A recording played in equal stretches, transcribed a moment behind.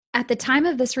At the time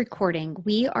of this recording,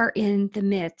 we are in the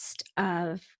midst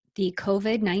of the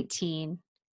COVID-19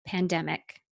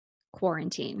 pandemic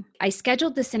quarantine. I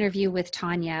scheduled this interview with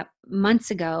Tayna months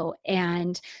ago,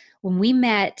 and when we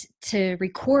met to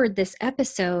record this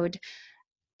episode,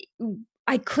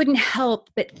 I couldn't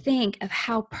help but think of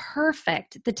how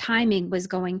perfect the timing was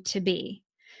going to be.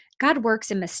 God works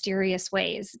in mysterious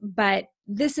ways, but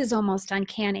this is almost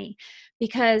uncanny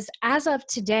because as of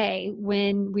today,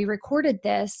 when we recorded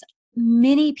this,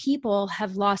 many people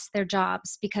have lost their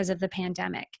jobs because of the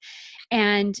pandemic.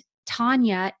 And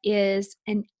Tayna is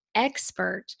an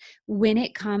expert when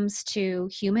it comes to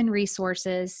human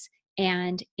resources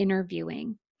and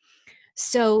interviewing.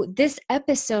 So this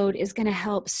episode is going to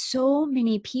help so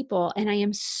many people, and I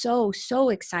am so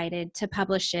excited to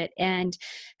publish it and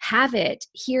have it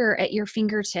here at your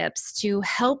fingertips to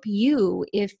help you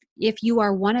if you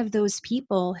are one of those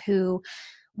people who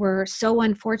were so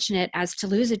unfortunate as to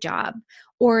lose a job,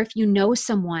 or if you know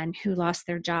someone who lost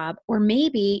their job, or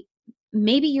maybe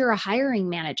you're a hiring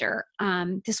manager.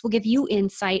 This will give you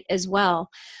insight as well.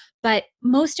 But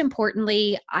most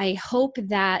importantly, I hope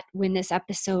that when this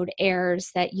episode airs,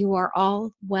 that you are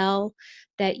all well,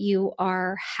 that you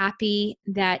are happy,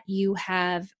 that you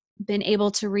have been able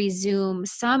to resume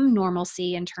some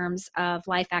normalcy in terms of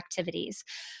life activities.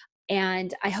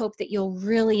 And I hope that you'll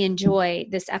really enjoy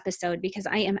this episode because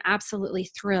I am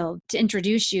absolutely thrilled to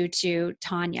introduce you to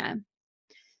Tayna.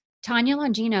 Tayna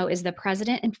Longino is the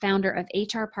president and founder of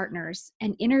HR Partners,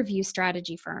 an interview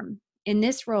strategy firm. In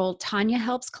this role, Tayna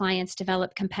helps clients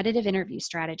develop competitive interview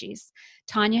strategies.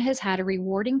 Tayna has had a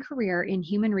rewarding career in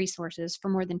human resources for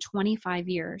more than 25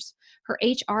 years. Her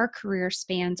HR career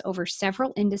spans over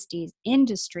several industries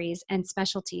and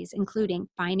specialties, including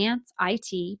finance,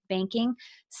 IT, banking,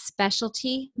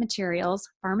 specialty materials,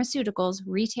 pharmaceuticals,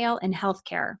 retail, and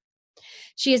healthcare.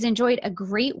 She has enjoyed a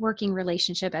great working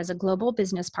relationship as a global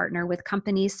business partner with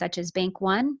companies such as Bank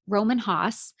One, Roman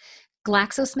Haas,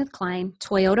 GlaxoSmithKline,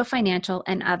 Toyota Financial,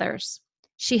 and others.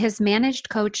 She has managed,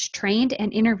 coached, trained,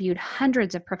 and interviewed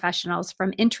hundreds of professionals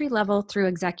from entry level through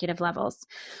executive levels.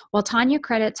 While Tayna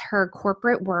credits her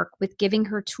corporate work with giving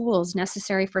her tools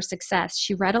necessary for success,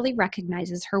 she readily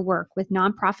recognizes her work with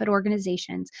nonprofit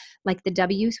organizations like the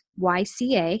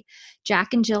WYCA,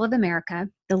 Jack and Jill of America,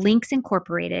 the Links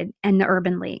Incorporated, and the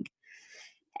Urban League.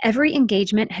 Every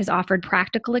engagement has offered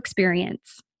practical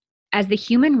experience. As the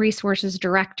Human Resources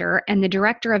Director and the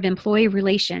Director of Employee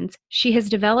Relations, she has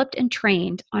developed and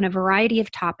trained on a variety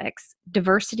of topics: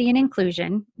 diversity and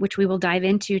inclusion, which we will dive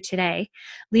into today,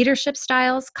 leadership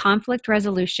styles, conflict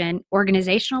resolution,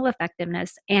 organizational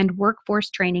effectiveness, and workforce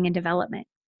training and development.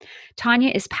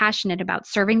 Tayna is passionate about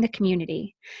serving the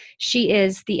community. She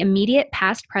is the immediate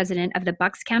past president of the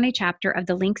Bucks County chapter of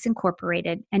the Links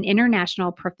Incorporated, an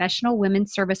international professional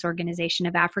women's service organization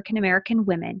of African American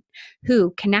women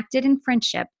who, connected in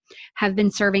friendship, have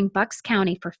been serving Bucks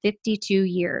County for 52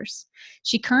 years.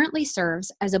 She currently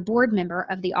serves as a board member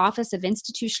of the Office of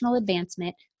Institutional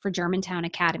Advancement for Germantown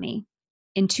Academy.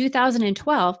 In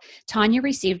 2012, Tayna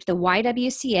received the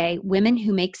YWCA Women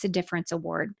Who Makes a Difference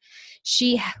Award.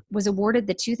 She was awarded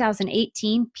the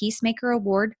 2018 Peacemaker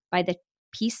Award by the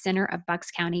Peace Center of Bucks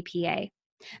County, PA.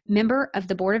 Member of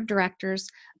the Board of Directors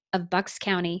of Bucks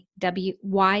County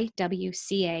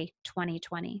YWCA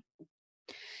 2020.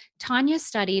 Tayna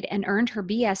studied and earned her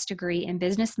BS degree in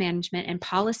Business Management and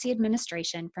Policy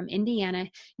Administration from Indiana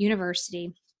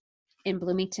University in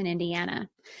Bloomington, Indiana.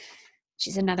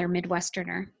 She's another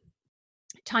Midwesterner.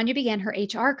 Tayna began her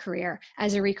HR career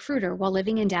as a recruiter while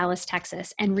living in Dallas,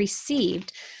 Texas, and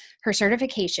received her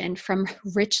certification from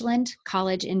Richland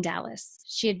College in Dallas.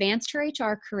 She advanced her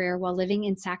HR career while living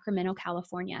in Sacramento,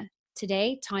 California.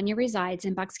 Today, Tayna resides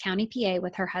in Bucks County, PA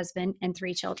with her husband and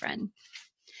 3 children.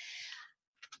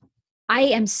 I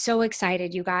am so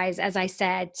excited, you guys, as I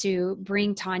said, to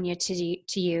bring Tayna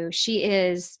to you. She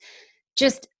is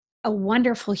just a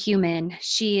wonderful human.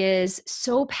 She is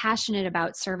so passionate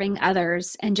about serving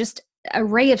others and just a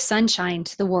ray of sunshine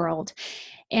to the world.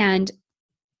 And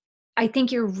I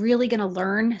think you're really going to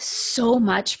learn so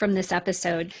much from this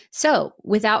episode. So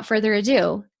without further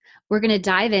ado, we're going to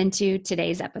dive into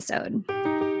today's episode.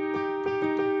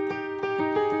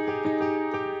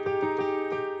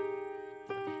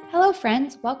 Hello,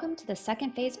 friends. Welcome to the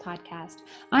Second Phase podcast.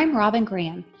 I'm Robin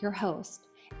Graham, your host,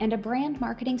 and a brand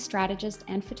marketing strategist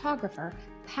and photographer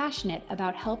passionate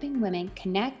about helping women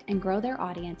connect and grow their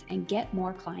audience and get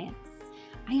more clients.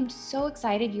 I am so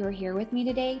excited you are here with me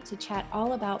today to chat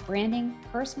all about branding,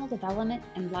 personal development,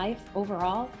 and life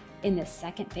overall in the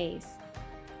second phase.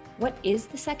 What is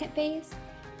the second phase?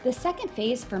 The second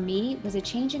phase for me was a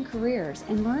change in careers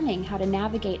and learning how to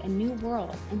navigate a new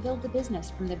world and build the business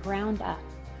from the ground up,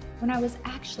 when I was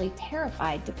actually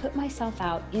terrified to put myself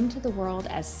out into the world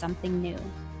as something new.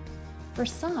 For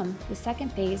some, the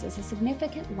second phase is a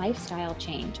significant lifestyle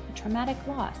change, a traumatic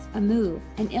loss, a move,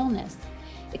 an illness.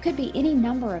 It could be any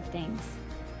number of things.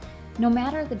 No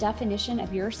matter the definition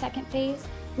of your second phase,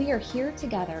 we are here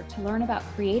together to learn about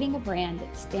creating a brand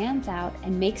that stands out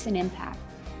and makes an impact,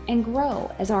 and grow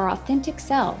as our authentic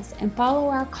selves and follow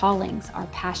our callings, our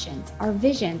passions, our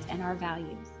visions, and our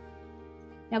values.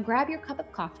 Now grab your cup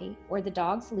of coffee or the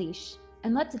dog's leash,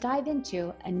 and let's dive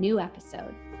into a new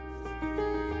episode.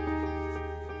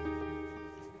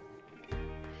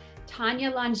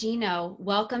 Tayna Longino,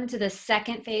 welcome to the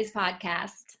Second Phase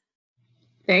podcast.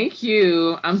 Thank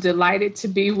you. I'm delighted to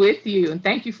be with you, and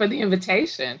thank you for the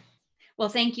invitation. Well,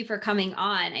 thank you for coming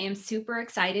on. I am super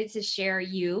excited to share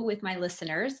you with my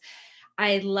listeners.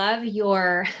 I love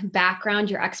your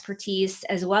background, your expertise,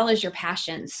 as well as your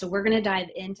passions. So we're going to dive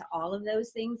into all of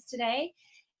those things today.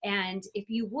 And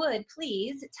if you would,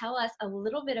 please tell us a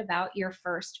little bit about your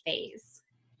first phase.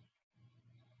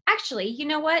 Actually, you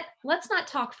know what? Let's not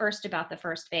talk first about the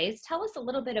first phase. Tell us a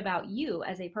little bit about you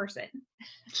as a person.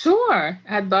 Sure,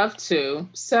 I'd love to.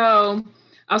 So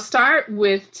I'll start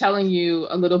with telling you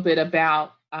a little bit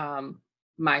about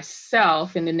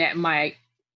myself, and then that might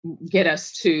get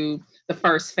us to the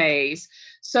first phase.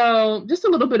 So just a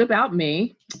little bit about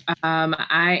me.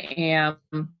 I am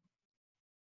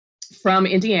from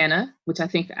Indiana, which I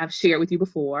think I've shared with you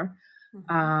before.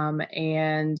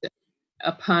 And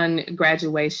upon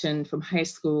graduation from high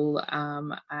school,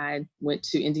 I went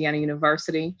to Indiana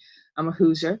University. I'm a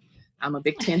Hoosier. I'm a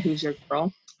Big Ten Hoosier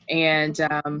girl. And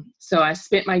so I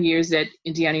spent my years at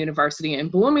Indiana University in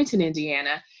Bloomington,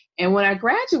 Indiana. And when I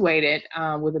graduated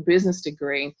with a business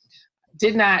degree,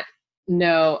 did not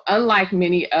know, unlike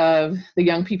many of the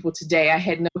young people today, I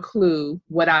had no clue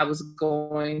what I was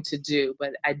going to do.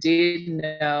 But I did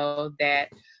know that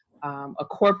a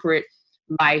corporate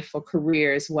life or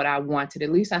career is what I wanted.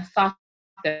 At least I thought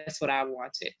that's what I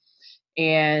wanted.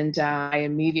 And I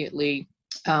immediately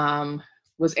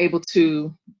was able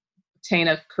to obtain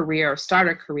a career or start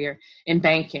a career in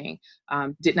banking.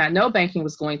 Did not know banking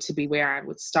was going to be where I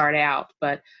would start out,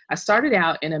 but I started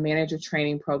out in a manager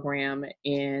training program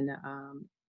in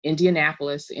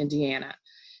Indianapolis, Indiana.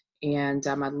 And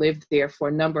I lived there for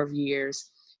a number of years.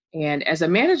 And as a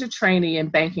manager trainee in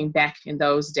banking back in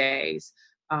those days,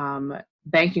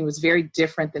 banking was very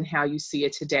different than how you see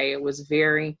it today. It was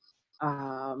very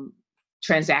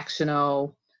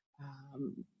transactional,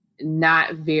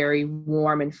 not very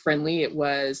warm and friendly. It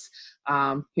was,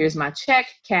 here's my check,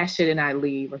 cash it and I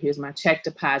leave, or here's my check,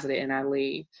 deposit it and I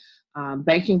leave.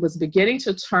 Banking was beginning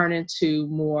to turn into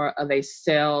more of a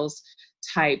sales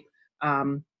type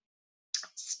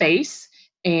space.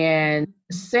 And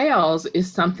sales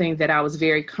is something that I was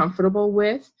very comfortable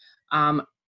with.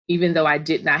 Even though I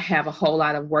did not have a whole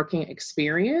lot of working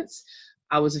experience,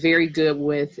 I was very good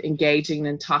with engaging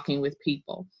and talking with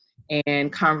people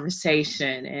and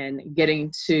conversation and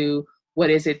getting to what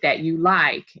is it that you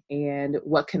like and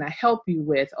what can I help you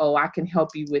with? Oh, I can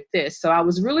help you with this. So I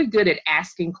was really good at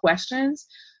asking questions.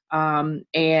 And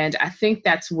I think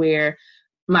that's where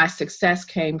my success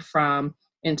came from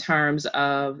in terms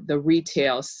of the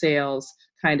retail sales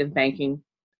kind of banking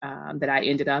that I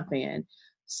ended up in.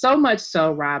 So much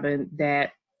so, Robin,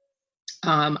 that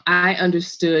I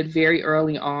understood very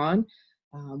early on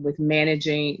with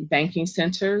managing banking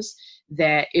centers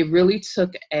that it really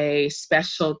took a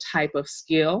special type of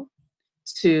skill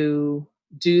to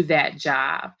do that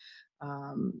job.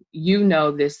 You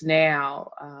know this now.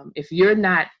 If you're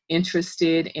not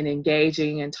interested in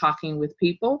engaging and talking with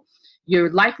people,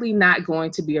 you're likely not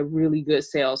going to be a really good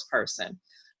salesperson.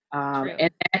 And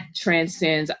that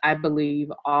transcends, I believe,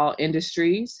 all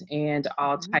industries and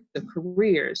all types of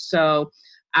careers. So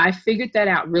I figured that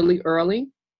out really early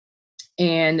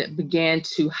and began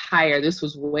to hire. This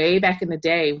was way back in the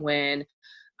day when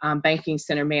banking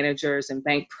center managers and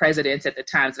bank presidents at the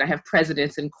time, and I have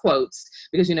presidents in quotes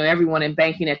because, you know, everyone in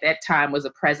banking at that time was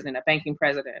a president, a banking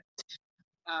president.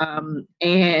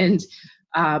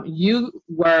 You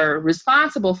were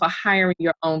responsible for hiring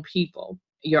your own people,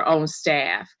 your own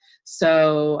staff.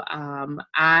 So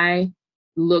I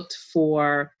looked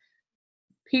for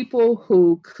people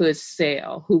who could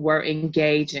sell, who were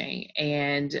engaging,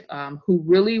 and who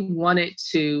really wanted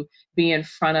to be in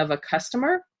front of a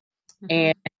customer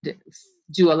and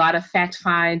do a lot of fact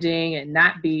finding and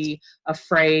not be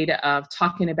afraid of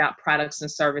talking about products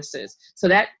and services. So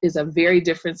that is a very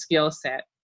different skill set.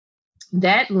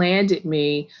 That landed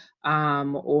me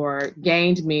or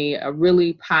gained me a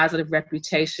really positive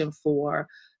reputation for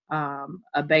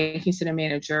a banking center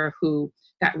manager who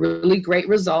got really great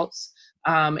results.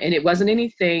 And it wasn't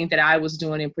anything that I was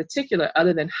doing in particular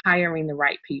other than hiring the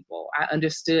right people. I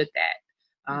understood that,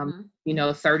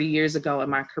 30 years ago in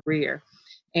my career.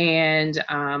 And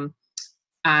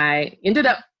I ended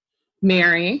up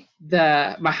marrying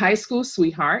my high school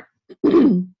sweetheart,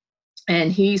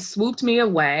 and he swooped me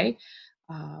away.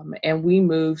 And we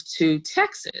moved to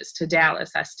Texas, to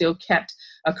Dallas. I still kept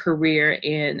a career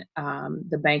in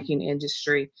the banking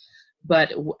industry,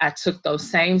 but I took those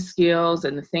same skills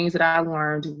and the things that I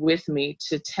learned with me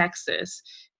to Texas,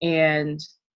 and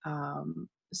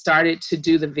started to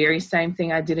do the very same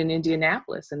thing I did in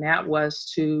Indianapolis, and that was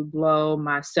to blow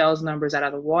my sales numbers out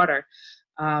of the water.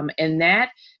 And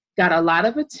that got a lot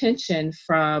of attention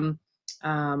from,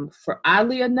 for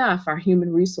oddly enough, our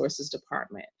human resources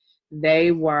department.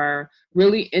 They were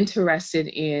really interested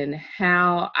in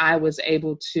how I was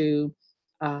able to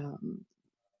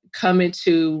come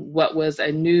into what was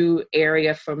a new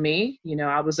area for me.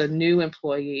 I was a new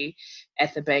employee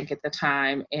at the bank at the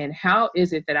time. And how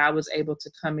is it that I was able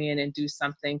to come in and do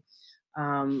something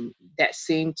that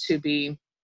seemed to be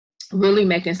really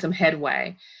making some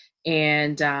headway?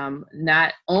 And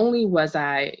not only was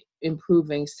I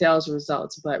improving sales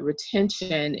results, but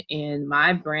retention in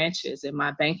my branches, in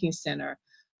my banking center,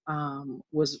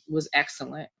 was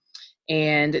excellent.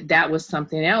 And that was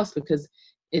something else, because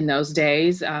in those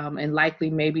days, and likely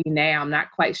maybe now, I'm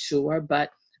not quite sure,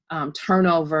 but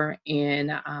turnover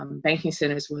in banking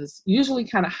centers was usually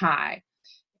kind of high.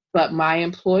 But my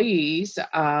employees,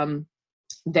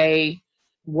 they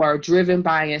were driven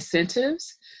by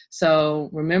incentives. So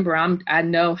remember, I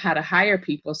know how to hire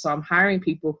people. So I'm hiring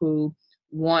people who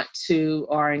want to,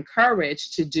 or are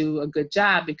encouraged to do a good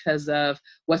job because of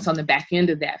what's on the back end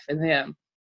of that for them.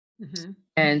 Mm-hmm.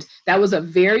 And that was a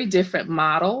very different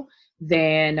model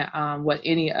than what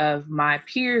any of my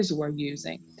peers were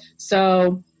using.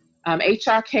 So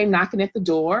HR came knocking at the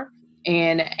door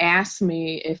and asked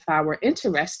me if I were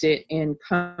interested in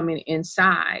coming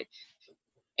inside.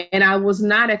 And I was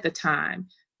not at the time,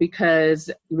 because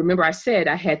remember I said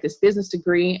I had this business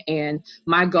degree and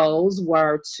my goals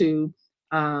were to,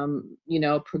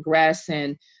 progress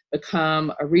and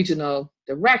become a regional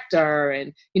director.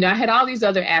 And, I had all these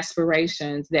other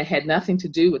aspirations that had nothing to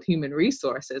do with human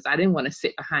resources. I didn't want to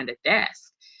sit behind a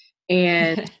desk.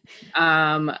 And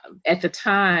at the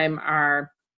time,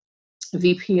 our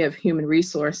VP of Human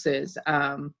Resources,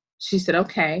 she said,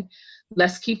 okay,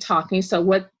 let's keep talking. So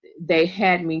what they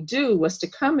had me do was to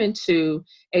come into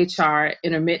HR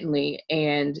intermittently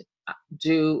and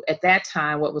do, at that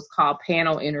time, what was called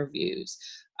panel interviews.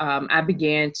 I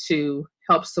began to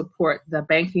help support the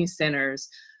banking centers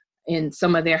in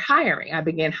some of their hiring. I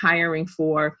began hiring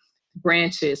for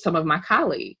branches, some of my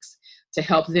colleagues, to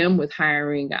help them with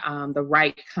hiring the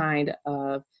right kind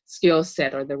of skill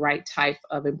set or the right type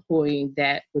of employee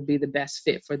that would be the best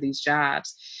fit for these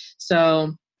jobs.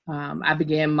 So I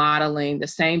began modeling the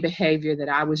same behavior that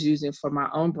I was using for my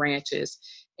own branches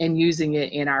and using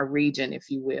it in our region, if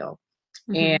you will.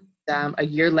 Mm-hmm. And a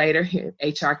year later,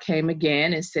 HR came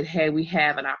again and said, hey, we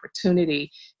have an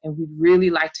opportunity and we'd really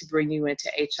like to bring you into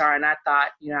HR. And I thought,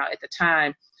 at the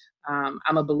time,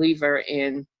 I'm a believer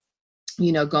in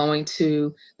going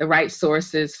to the right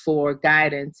sources for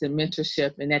guidance and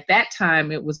mentorship. And at that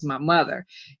time, it was my mother.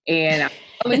 And I'm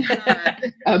telling her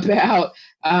about,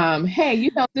 hey,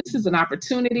 this is an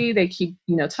opportunity. They keep,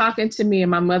 talking to me.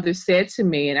 And my mother said to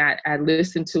me, and I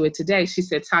listened to it today, she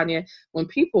said, Tanya, when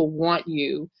people want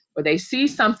you or they see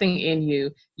something in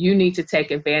you, you need to take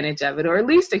advantage of it or at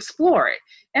least explore it.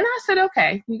 And I said,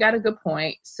 okay, you got a good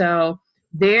point. So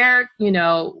there,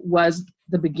 was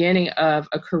the beginning of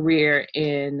a career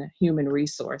in human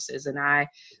resources. And I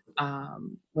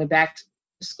went back to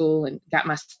school and got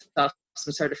myself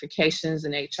some certifications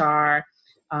in HR,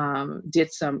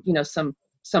 did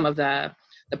some of the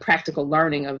practical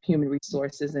learning of human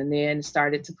resources, and then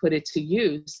started to put it to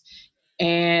use.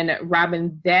 And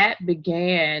Robin, that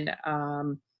began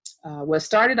what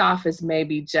started off as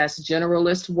maybe just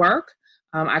generalist work.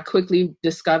 I quickly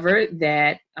discovered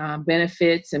that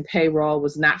benefits and payroll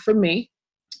was not for me.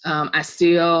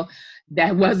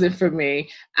 That wasn't for me.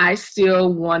 I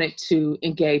still wanted to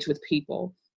engage with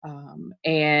people.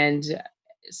 And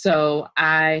so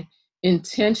I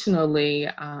intentionally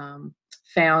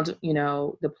found,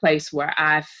 the place where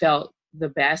I felt the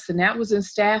best, and that was in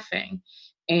staffing.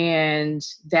 And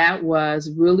that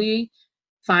was really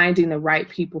finding the right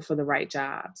people for the right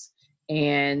jobs.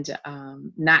 And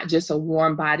not just a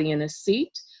warm body in a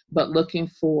seat, but looking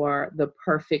for the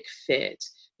perfect fit.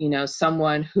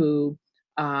 someone who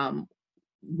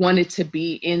wanted to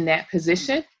be in that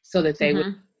position so that they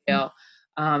would fail.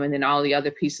 And then all the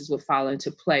other pieces would fall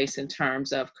into place in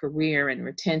terms of career and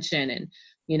retention and,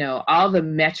 all the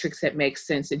metrics that make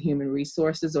sense in human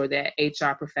resources or that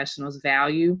HR professionals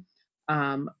value.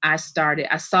 I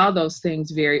saw those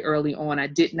things very early on. I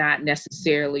did not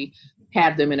necessarily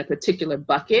have them in a particular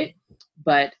bucket,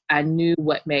 but I knew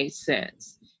what made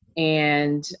sense.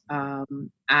 And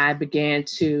I began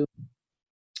to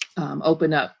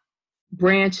open up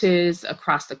branches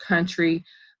across the country,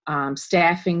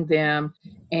 staffing them.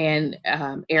 And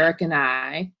Eric and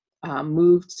I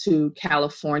moved to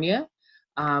California,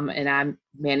 and I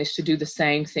managed to do the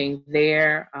same thing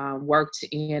there, worked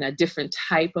in a different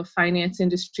type of finance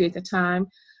industry at the time,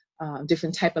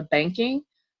 different type of banking,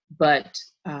 but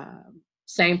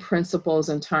same principles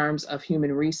in terms of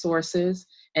human resources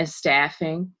and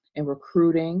staffing and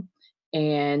recruiting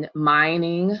and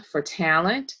mining for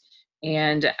talent.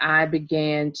 And I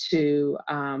began to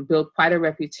build quite a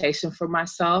reputation for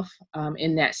myself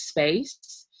in that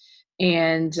space.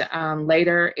 And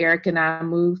later, Eric and I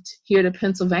moved here to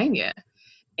Pennsylvania,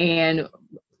 and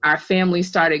our family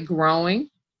started growing.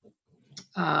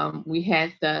 We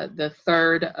had the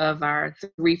third of our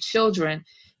 3 children,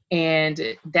 and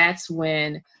that's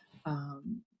when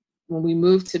we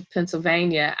moved to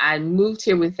Pennsylvania, I moved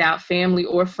here without family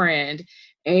or friend,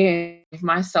 and gave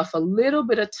myself a little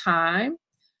bit of time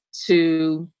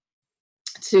to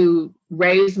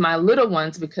raise my little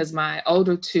ones, because my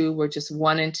older 2 were just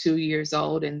 1 and 2 years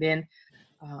old, and then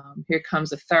here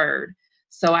comes a third.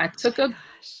 So I took a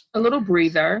little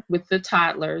breather with the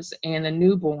toddlers and a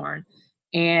newborn,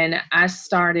 and I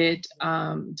started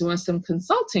doing some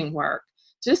consulting work.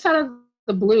 Just out of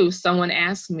the blue, someone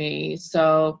asked me,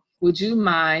 so would you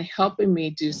mind helping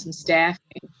me do some staffing?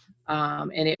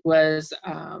 And it was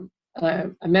a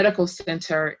medical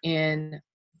center in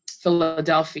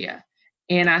Philadelphia.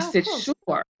 And I said, cool.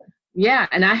 Sure. Yeah.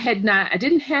 And I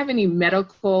didn't have any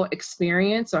medical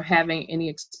experience or having any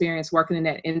experience working in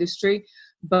that industry.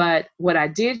 But what I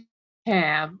did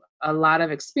have a lot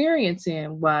of experience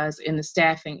in was in the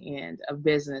staffing end of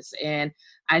business. And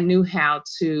I knew how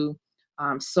to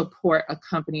support a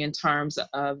company in terms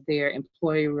of their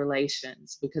employee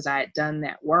relations because I had done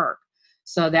that work.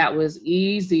 So that was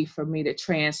easy for me to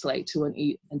translate to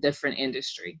a different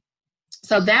industry.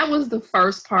 So that was the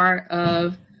first part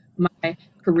of my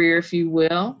career, if you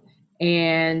will.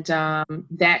 And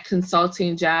that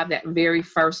consulting job, that very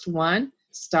first one,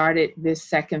 started this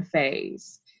second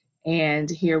phase. And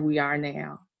here we are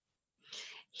now.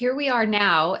 Here we are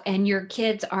now, and your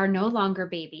kids are no longer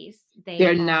babies.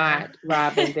 They're not,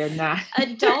 Robin. They're not.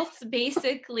 Adults,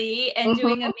 basically, and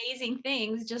doing amazing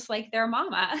things just like their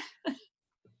mama.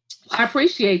 I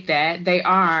appreciate that. They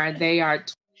are 21,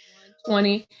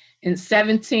 20, and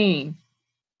 17.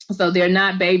 So they're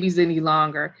not babies any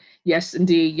longer. Yes,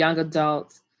 indeed, young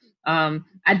adults. I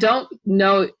don't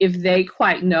know if they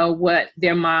quite know what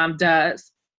their mom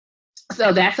does.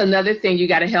 So that's another thing you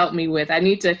got to help me with. I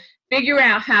need to figure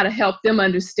out how to help them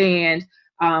understand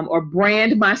or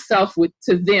brand myself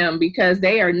to them, because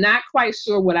they are not quite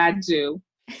sure what I do.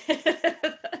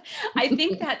 I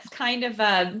think that's kind of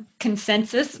a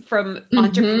consensus from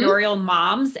entrepreneurial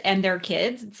moms and their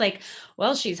kids. It's like,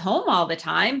 well, she's home all the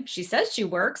time. She says she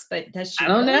works, but does she? I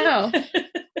don't really? know.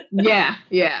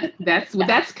 Yeah.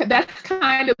 That's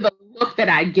kind of the look that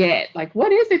I get. Like,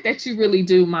 what is it that you really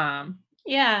do, Mom?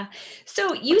 Yeah.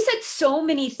 So you said so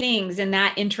many things in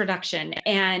that introduction,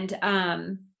 and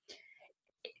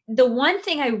the one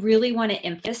thing I really want to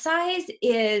emphasize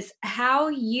is how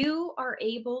you are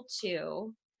able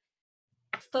to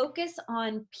focus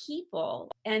on people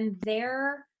and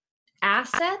their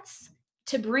assets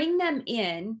to bring them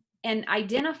in and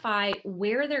identify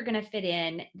where they're going to fit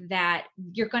in, that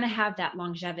you're going to have that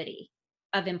longevity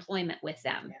of employment with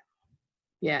them.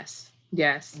 Yes.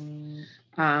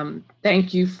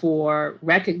 Thank you for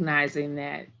recognizing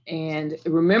that. And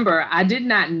remember, I did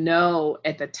not know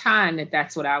at the time that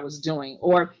that's what I was doing.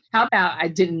 Or how about I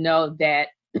didn't know that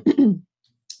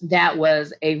that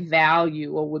was a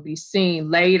value or would be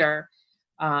seen later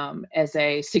as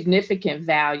a significant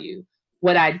value.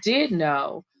 What I did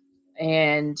know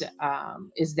is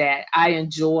that I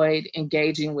enjoyed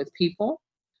engaging with people,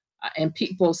 and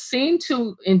people seem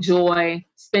to enjoy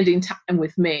spending time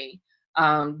with me.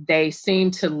 They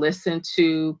seem to listen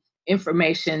to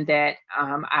information that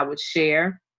I would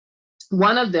share.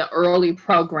 One of the early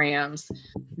programs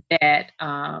that,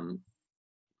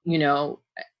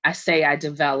 I say I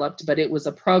developed, but it was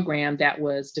a program that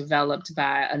was developed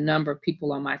by a number of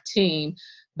people on my team.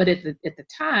 But at the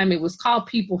time, it was called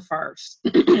People First.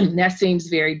 That seems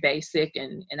very basic,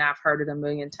 and I've heard it a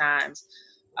million times.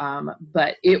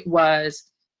 But it was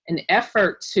an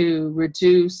effort to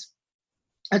reduce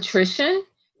attrition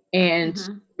and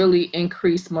really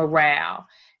increase morale.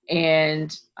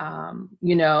 And,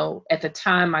 at the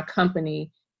time, my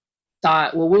company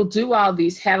thought, well, we'll do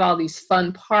have all these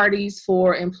fun parties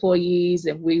for employees,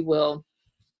 and we will,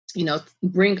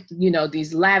 bring,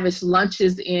 these lavish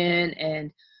lunches in,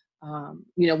 and,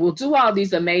 we'll do all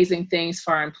these amazing things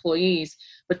for our employees.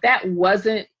 But that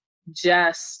wasn't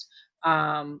just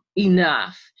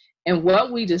enough. And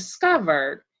what we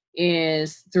discovered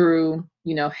is through,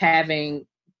 having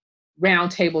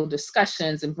roundtable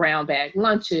discussions and brown bag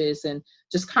lunches and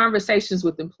just conversations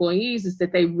with employees, is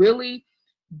that they really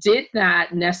did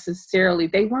not necessarily,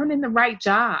 they weren't in the right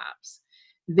jobs.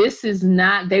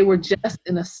 They were just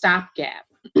in a stopgap,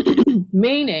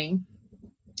 meaning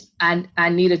I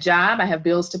need a job, I have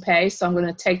bills to pay, so I'm going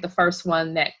to take the first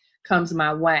one that comes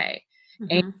my way.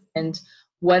 And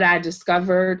what I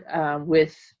discovered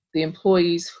with the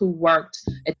employees who worked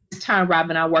at this time,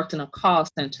 Robin, I worked in a call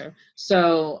center.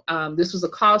 So this was a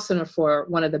call center for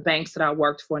one of the banks that I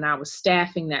worked for, and I was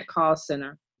staffing that call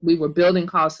center. We were building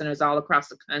call centers all across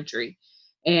the country.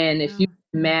 And if you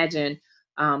imagine,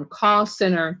 call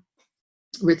center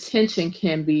retention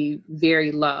can be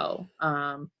very low.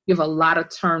 You have a lot of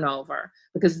turnover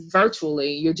because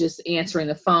virtually you're just answering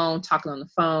the phone, talking on the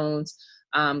phones.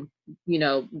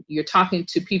 You're talking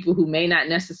to people who may not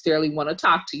necessarily want to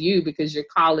talk to you because you're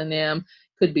calling them.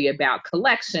 Could be about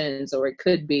collections, or it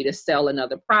could be to sell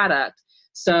another product.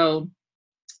 So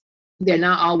they're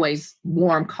not always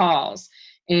warm calls.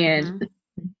 And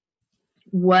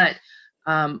what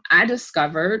I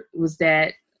discovered was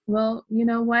that, well, you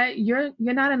know what? You're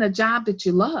not in a job that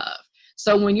you love.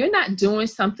 So when you're not doing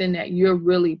something that you're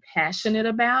really passionate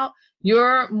about,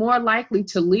 you're more likely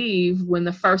to leave when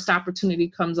the first opportunity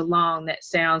comes along that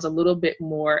sounds a little bit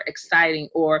more exciting,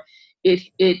 or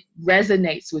it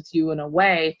resonates with you in a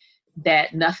way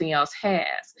that nothing else has.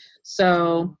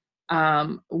 So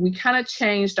we kind of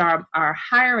changed our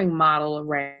hiring model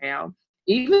around,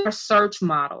 even our search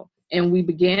model. And we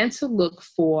began to look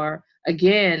for,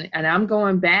 again, and I'm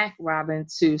going back, Robin,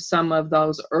 to some of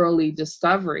those early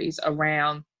discoveries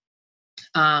around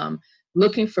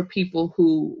looking for people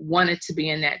who wanted to be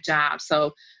in that job.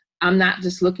 So I'm not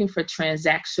just looking for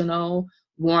transactional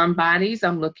warm bodies.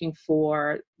 I'm looking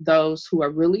for those who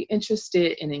are really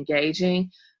interested in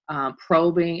engaging,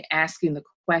 probing, asking the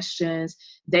questions.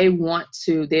 They're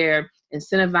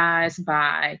incentivized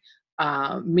by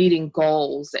meeting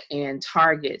goals and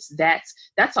targets. That's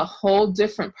a whole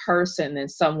different person than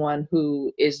someone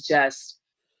who is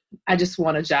I just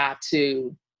want a job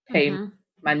to pay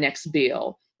my next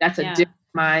bill. That's a different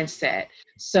mindset.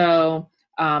 So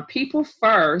People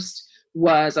First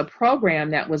was a program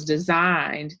that was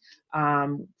designed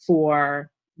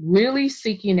for really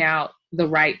seeking out the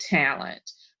right talent,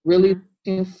 really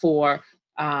looking for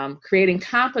creating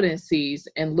competencies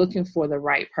and looking for the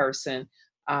right person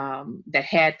that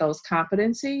had those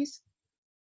competencies,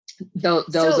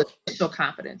 those initial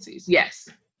competencies. Yes.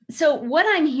 So what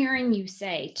I'm hearing you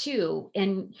say too,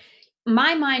 and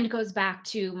my mind goes back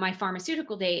to my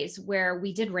pharmaceutical days where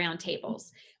we did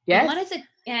roundtables. Yes.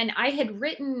 And I had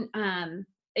written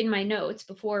in my notes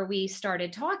before we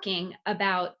started talking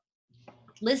about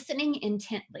listening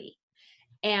intently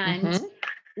and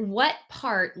what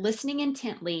part listening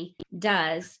intently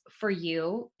does for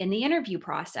you in the interview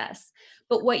process.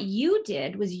 But what you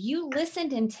did was you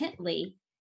listened intently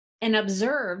and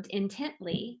observed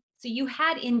intently. So you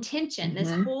had intention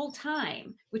this whole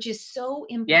time, which is so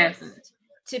important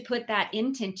to put that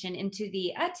intention into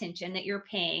the attention that you're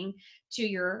paying to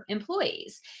your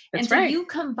employees. That's and so right. you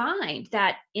combined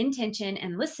that intention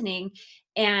and listening,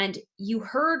 and you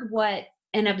heard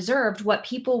and observed what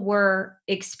people were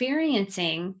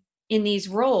experiencing in these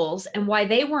roles and why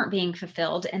they weren't being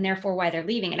fulfilled, and therefore why they're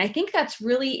leaving. And I think that's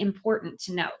really important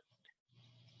to note.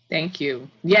 Thank you.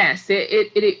 Yes, it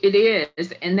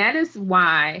is. And that is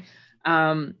why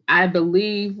I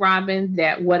believe, Robin,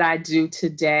 that what I do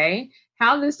today,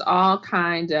 how this all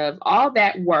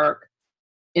that work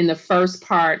in the first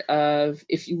part of,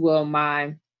 if you will,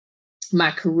 my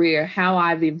career, how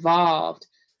I've evolved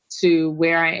to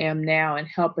where I am now and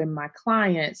helping my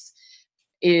clients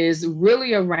is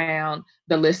really around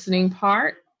the listening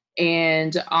part,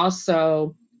 and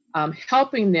also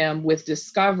helping them with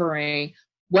discovering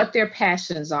what their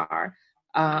passions are,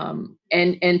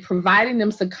 and providing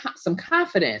them some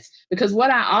confidence. Because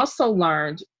what I also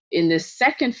learned in this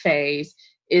second phase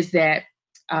is that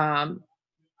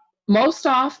most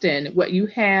often what you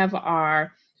have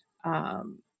are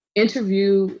um,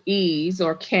 interviewees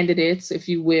or candidates, if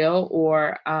you will,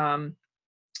 or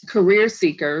career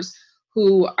seekers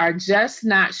who are just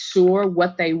not sure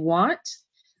what they want,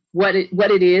 what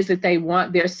it is that they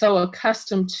want. They're so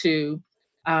accustomed to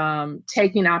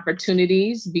taking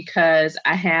opportunities because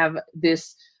I have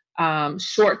this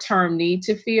short-term need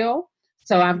to fill.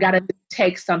 So I've got to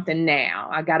take something now.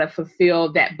 I got to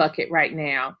fulfill that bucket right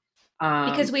now.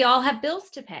 Because we all have bills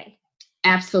to pay.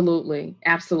 Absolutely,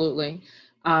 absolutely.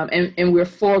 And we're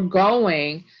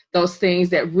foregoing those things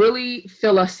that really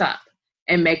fill us up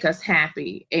and make us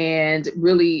happy and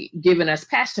really giving us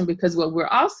passion, because what we're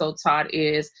also taught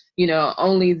is,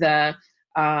 only the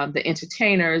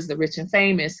entertainers, the rich and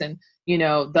famous, and,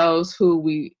 those who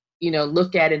we,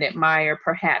 look at and admire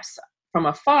perhaps from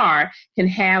afar can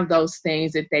have those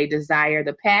things that they desire,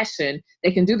 the passion.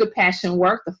 They can do the passion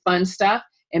work, the fun stuff,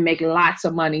 and make lots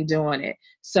of money doing it.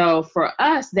 So for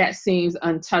us, that seems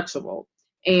untouchable.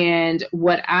 And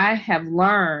what I have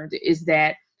learned is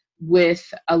that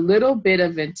with a little bit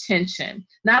of intention,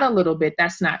 not a little bit,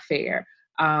 that's not fair,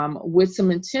 with some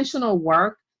intentional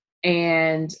work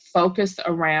and focus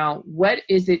around what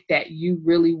is it that you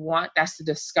really want. That's the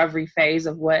discovery phase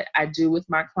of what I do with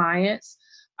my clients.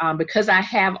 Because I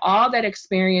have all that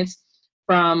experience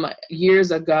from years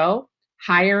ago,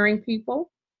 hiring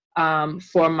people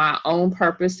for my own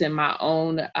purpose and my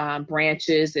own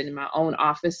branches and my own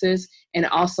offices, and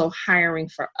also hiring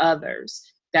for others.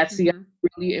 That's the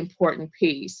really important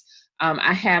piece.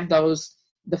 I have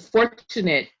the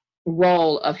fortunate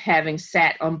role of having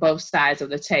sat on both sides of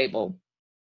the table.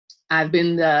 I've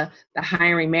been the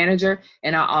hiring manager,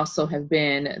 and I also have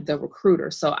been the recruiter.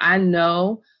 So I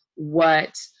know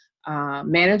what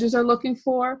managers are looking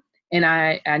for, and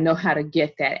I know how to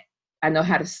get that. I know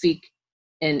how to seek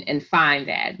and find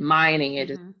that. Mining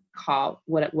it is called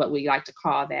what we like to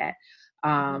call that.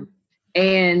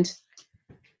 And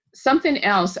something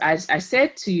else, I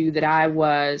said to you that I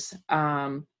was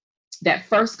that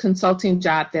first consulting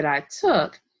job that I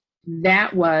took,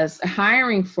 that was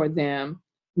hiring for them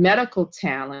medical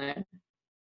talent,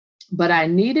 but I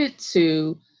needed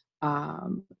to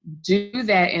do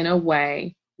that in a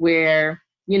way where,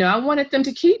 I wanted them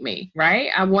to keep me, right?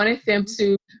 I wanted them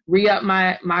to re-up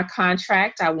my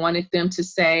contract. I wanted them to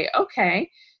say, okay,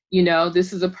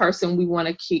 this is a person we want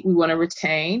to keep, we want to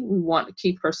retain, we want to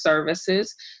keep her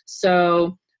services.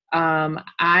 So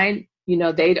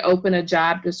they'd open a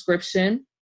job description,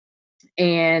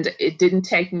 and it didn't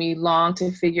take me long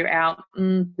to figure out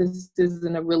this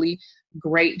isn't a really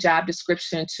great job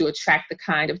description to attract the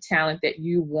kind of talent that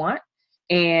you want.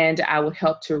 And I would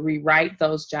help to rewrite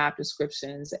those job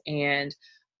descriptions and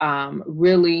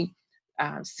really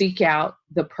seek out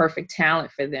the perfect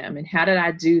talent for them. And how did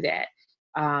I do that?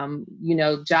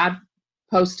 Job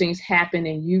postings happen,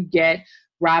 and you get,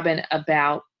 Robin,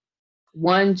 about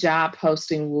one job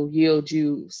posting will yield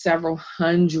you several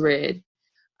hundred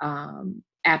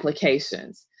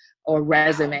applications or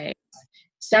resumes,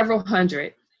 several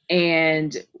hundred.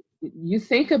 And you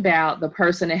think about the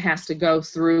person that has to go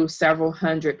through several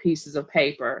hundred pieces of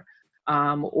paper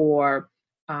or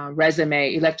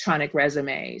electronic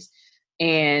resumes.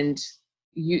 And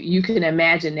you can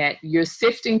imagine that you're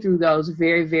sifting through those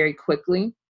very, very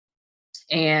quickly.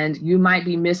 And you might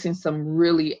be missing some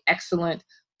really excellent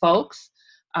folks,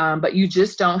 but you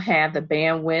just don't have the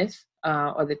bandwidth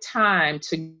or the time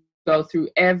to go through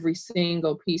every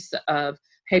single piece of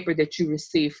paper that you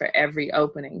receive for every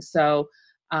opening. So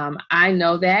I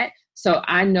know that. So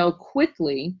I know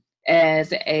quickly,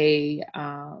 as a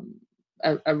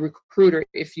recruiter,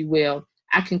 if you will,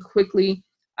 I can quickly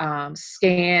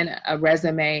scan a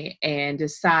resume and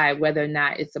decide whether or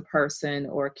not it's a person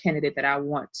or a candidate that I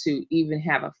want to even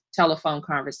have a telephone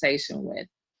conversation with.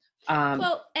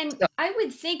 I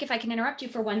would think, if I can interrupt you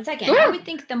for 1 second, sure. I would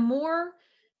think the more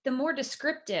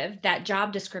descriptive that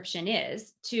job description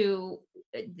is, to,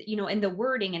 in the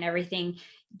wording and everything,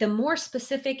 the more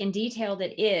specific and detailed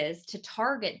it is to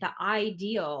target the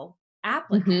ideal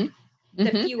applicant,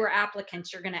 the fewer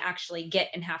applicants you're going to actually get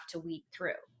and have to weed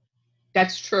through.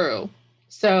 That's true.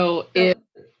 So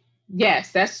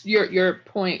yes, that's your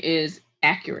point is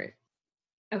accurate.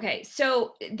 Okay,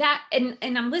 so that, and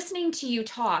I'm listening to you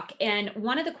talk, and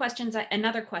one of the questions,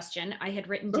 another question I had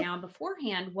written down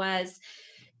beforehand was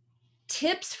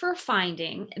tips for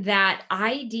finding that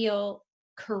ideal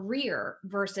career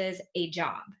versus a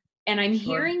job. And I'm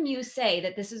hearing you say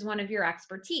that this is one of your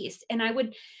expertise, and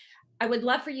I would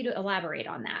love for you to elaborate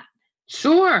on that.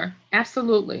 Sure,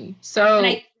 absolutely. And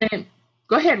So,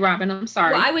 go ahead, Robin. I'm well,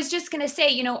 sorry. I was just going to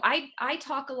say, I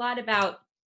talk a lot about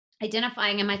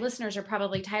identifying, and my listeners are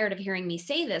probably tired of hearing me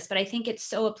say this, but I think it's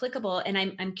so applicable, and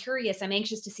I'm curious, I'm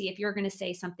anxious to see if you're going to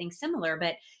say something similar.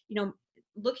 But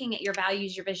looking at your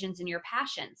values, your visions, and your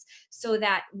passions, so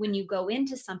that when you go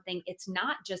into something, it's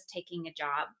not just taking a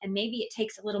job, and maybe it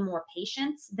takes a little more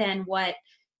patience than what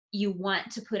you want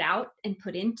to put out and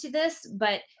put into this.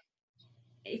 But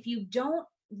if you don't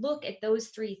look at those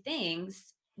three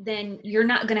things, then you're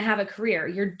not going to have a career.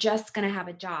 You're just going to have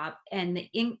a job, and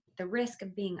the risk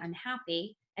of being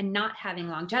unhappy and not having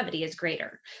longevity is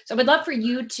greater. So I would love for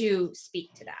you to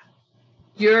speak to that.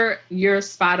 You're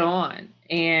spot on.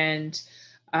 And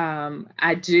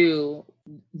I do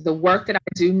the work that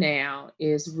I do now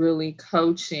is really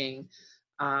coaching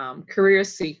career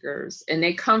seekers, and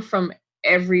they come from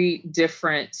every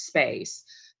different space.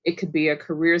 It could be a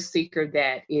career seeker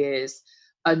that is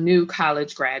a new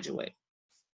college graduate,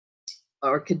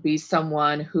 or it could be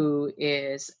someone who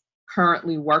is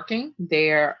currently working.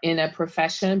 They're in a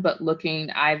profession, but looking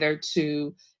either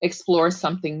to explore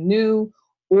something new,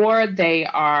 or they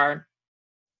are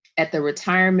at the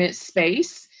retirement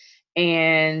space,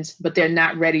 but they're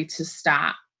not ready to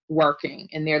stop working,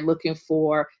 and they're looking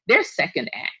for their second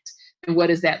act. And what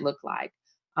does that look like?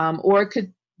 Or it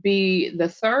could be the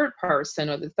third person,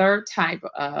 or the third type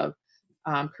of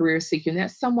career seeking.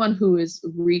 That's someone who is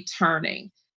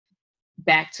returning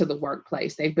back to the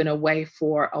workplace. They've been away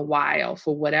for a while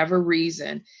for whatever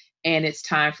reason, and it's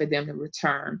time for them to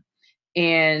return.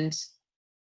 And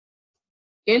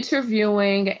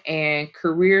interviewing and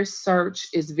career search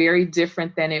is very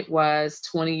different than it was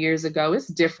 20 years ago. It's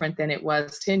different than it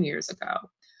was 10 years ago.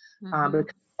 Because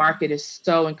the market is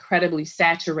so incredibly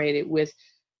saturated with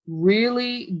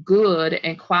really good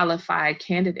and qualified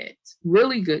candidates,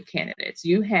 really good candidates.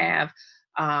 You have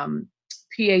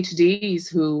PhDs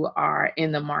who are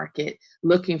in the market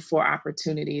looking for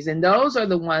opportunities. And those are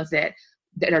the ones that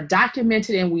are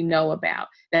documented and we know about.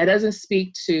 That doesn't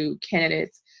speak to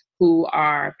candidates who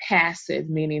are passive,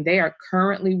 meaning they are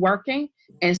currently working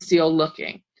and still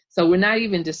looking. So we're not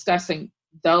even discussing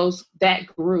that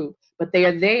group, but they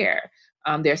are there.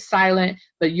 They're silent,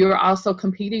 but you're also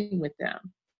competing with them.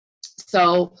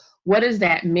 So what does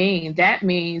that mean? That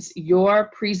means your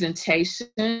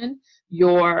presentation,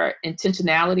 your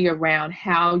intentionality around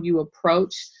how you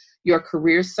approach your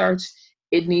career search,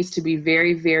 it needs to be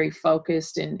very, very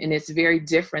focused, and it's very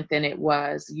different than it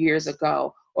was years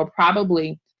ago. Or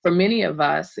probably for many of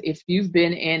us, if you've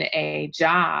been in a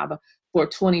job for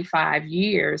 25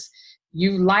 years,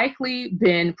 you've likely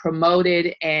been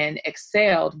promoted and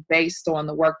excelled based on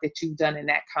the work that you've done in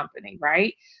that company,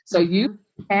 right? So you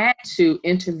had to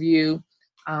interview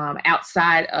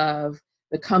outside of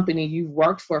the company you've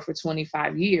worked for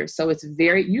 25 years. So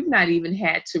you've not even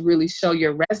had to really show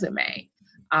your resume.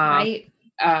 Right.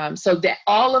 So that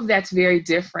all of that's very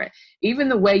different. Even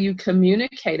the way you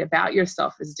communicate about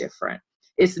yourself is different.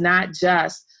 It's not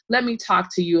just, let me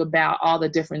talk to you about all the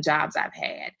different jobs I've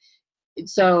had.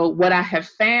 So what I have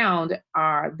found there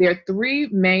are three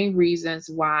main reasons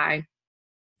why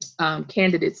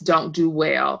candidates don't do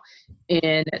well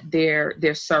in their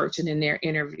search and in their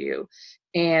interview.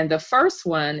 And the first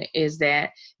one is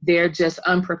that they're just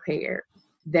unprepared.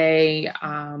 They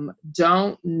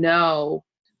don't know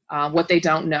what they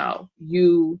don't know.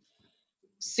 You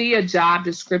see a job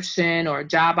description or a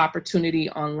job opportunity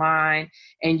online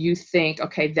and you think,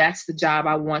 okay, that's the job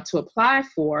I want to apply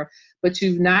for, but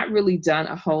you've not really done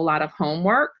a whole lot of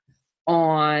homework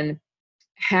on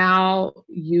how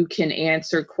you can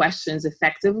answer questions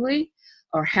effectively,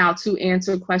 or how to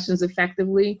answer questions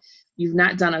effectively. You've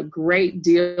not done a great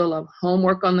deal of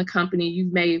homework on the company.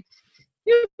 You may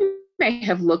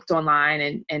have looked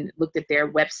online and looked at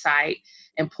their website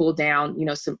and pulled down,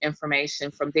 some information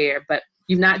from there, but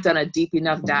you've not done a deep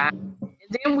enough dive.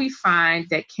 And then we find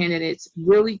that candidates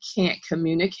really can't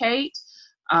communicate.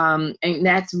 And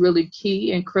that's really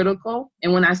key and critical.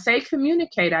 And when I say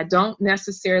communicate, I don't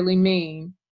necessarily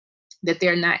mean that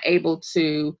they're not able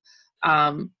to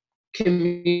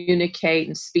communicate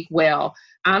and speak well.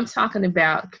 I'm talking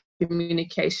about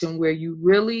communication where you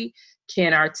really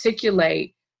can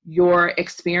articulate your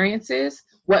experiences,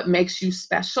 what makes you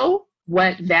special,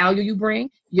 what value you bring.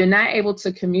 You're not able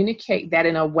to communicate that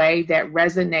in a way that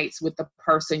resonates with the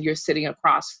person you're sitting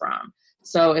across from.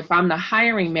 So if I'm the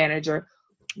hiring manager,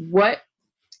 what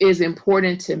is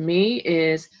important to me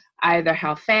is either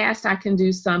how fast I can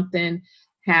do something,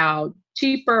 how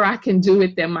cheaper I can do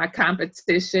it than my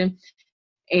competition,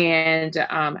 and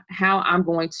how I'm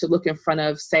going to look in front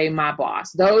of, say, my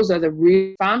boss. Those are the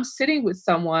real, if I'm sitting with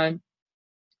someone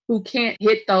who can't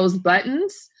hit those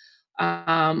buttons,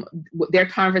 their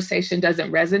conversation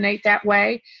doesn't resonate that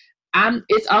way.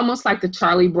 It's almost like the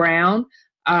Charlie Brown,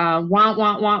 womp,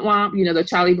 womp, womp, womp, the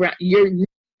Charlie Brown, you're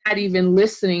not even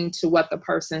listening to what the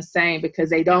person's saying because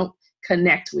they don't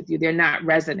connect with you. They're not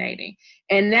resonating.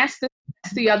 And that's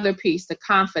the other piece, the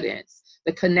confidence,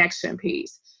 the connection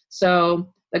piece.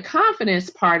 So the confidence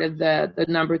part of the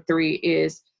number 3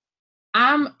 is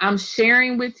I'm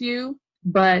sharing with you,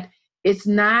 but it's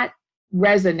not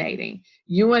resonating.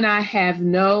 You and I have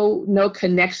no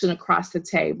connection across the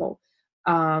table.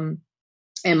 And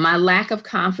my lack of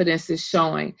confidence is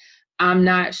showing. I'm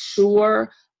not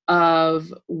sure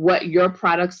of what your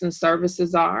products and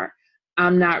services are.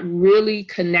 I'm not really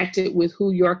connected with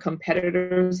who your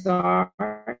competitors are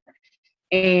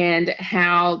and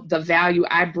how the value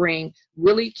I bring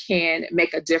really can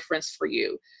make a difference for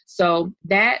you. So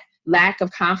that lack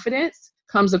of confidence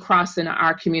comes across in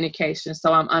our communication.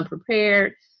 So I'm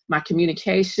unprepared. My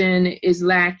communication is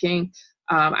lacking.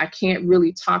 I can't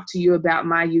really talk to you about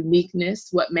my uniqueness,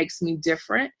 what makes me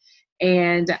different.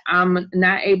 And I'm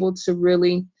not able to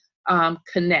really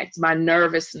connect. My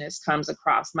nervousness comes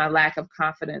across. My lack of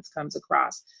confidence comes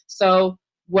across. So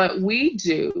what we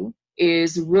do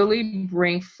is really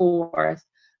bring forth,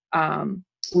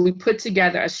 we put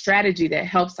together a strategy that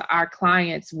helps our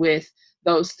clients with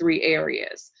those 3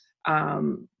 areas.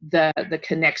 The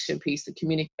connection piece, the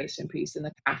communication piece, and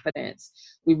the confidence.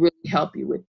 We really help you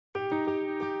with.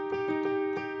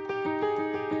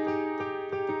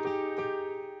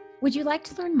 Would you like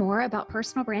to learn more about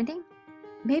personal branding?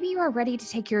 Maybe you are ready to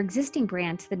take your existing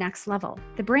brand to the next level.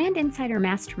 The Brand Insider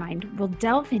Mastermind will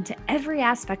delve into every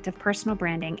aspect of personal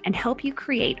branding and help you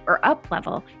create or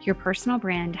up-level your personal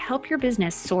brand, help your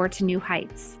business soar to new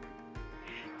heights.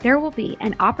 There will be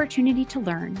an opportunity to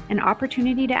learn, an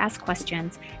opportunity to ask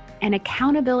questions, an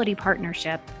accountability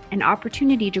partnership, an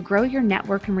opportunity to grow your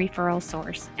network and referral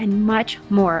source, and much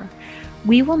more.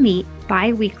 We will meet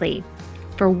bi-weekly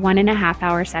for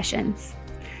 1.5-hour sessions.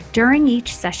 During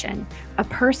each session, a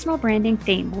personal branding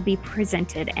theme will be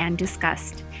presented and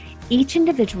discussed. Each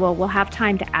individual will have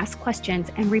time to ask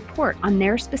questions and report on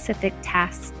their specific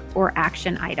tasks or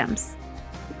action items.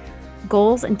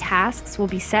 Goals and tasks will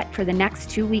be set for the next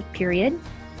 2-week period.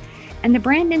 And the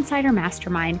Brand Insider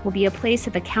Mastermind will be a place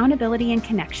of accountability and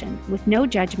connection with no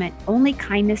judgment, only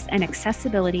kindness and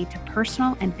accessibility to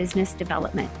personal and business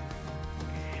development.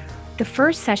 The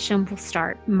first session will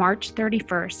start March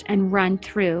 31st and run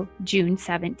through June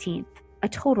 17th, a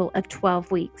total of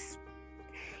 12 weeks.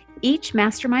 Each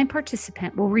mastermind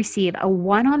participant will receive a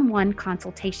one-on-one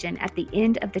consultation at the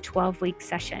end of the 12-week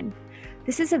session.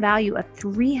 This is a value of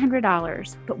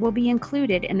 $300, but will be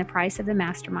included in the price of the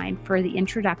mastermind for the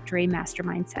introductory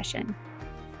mastermind session.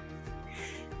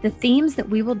 The themes that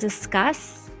we will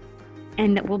discuss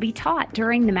and that will be taught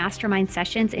during the mastermind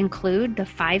sessions include the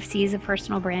 5 C's of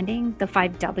personal branding, the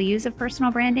 5 W's of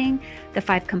personal branding, the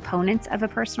 5 components of a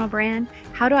personal brand,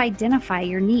 how to identify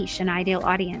your niche and ideal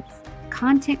audience,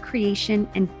 content creation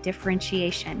and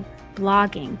differentiation,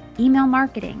 blogging, email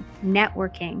marketing,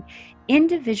 networking,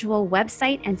 individual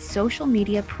website and social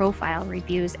media profile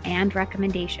reviews and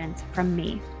recommendations from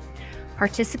me,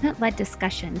 participant-led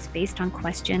discussions based on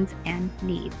questions and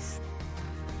needs.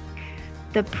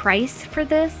 The price for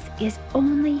this is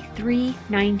only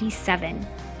 $397.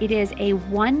 It is a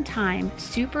one-time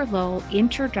super low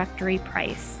introductory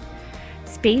price.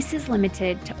 Space is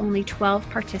limited to only 12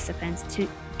 participants to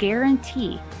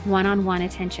guarantee one-on-one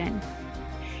attention.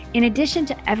 In addition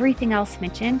to everything else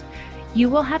mentioned, you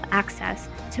will have access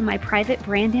to my private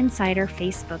Brand Insider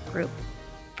Facebook group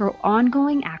for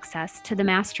ongoing access to the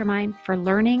mastermind for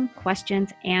learning,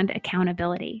 questions, and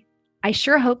accountability. I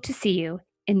sure hope to see you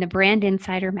in the Brand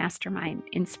Insider Mastermind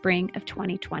in spring of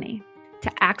 2020.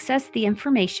 To access the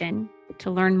information,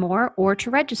 to learn more, or to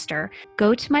register,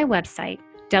 go to my website,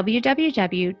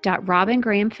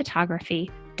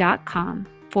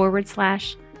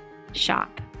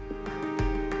 www.robingrahamphotography.com/shop.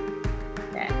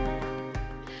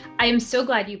 I am so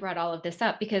glad you brought all of this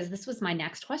up because this was my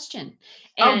next question.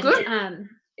 And good.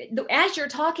 As you're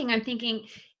talking, I'm thinking,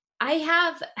 I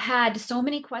have had so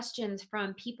many questions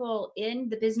from people in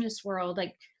the business world,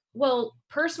 like, well,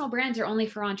 personal brands are only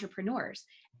for entrepreneurs.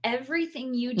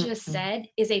 Everything you just said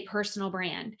is a personal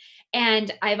brand.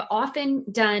 And I've often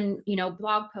done,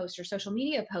 blog posts or social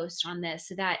media posts on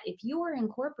this, that if you are in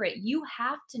corporate, you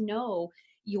have to know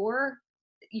your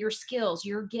skills,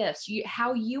 your gifts,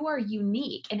 how you are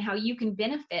unique and how you can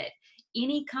benefit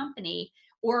any company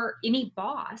or any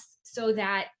boss so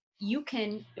that you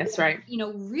can, That's right.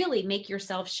 really make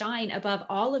yourself shine above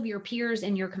all of your peers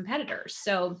and your competitors.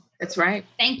 So That's right.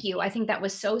 thank you. I think that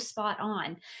was so spot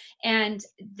on. And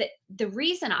the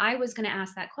reason I was going to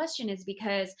ask that question is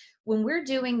because when we're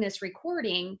doing this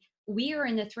recording, we are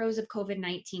in the throes of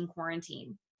COVID-19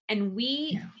 quarantine. And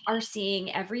we Yeah. are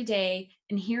seeing every day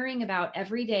and hearing about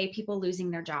every day people losing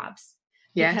their jobs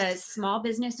because Yes. small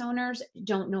business owners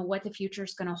don't know what the future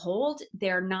is going to hold.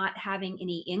 They're not having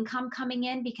any income coming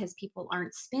in because people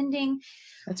aren't spending.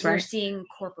 That's We're right. seeing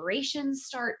corporations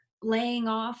start laying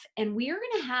off, and we are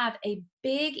going to have a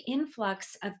big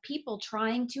influx of people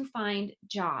trying to find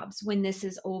jobs when this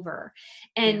is over.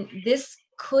 Yeah. And this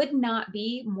could not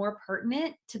be more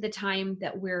pertinent to the time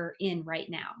that we're in right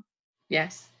now.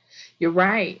 Yes. You're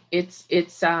right. It's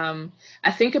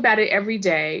I think about it every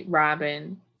day,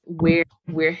 Robin, where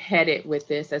we're headed with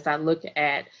this as I look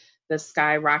at the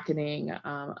skyrocketing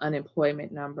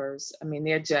unemployment numbers. I mean,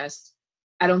 they're just,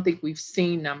 I don't think we've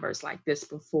seen numbers like this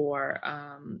before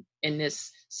in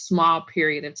this small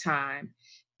period of time.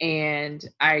 And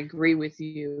I agree with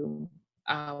you.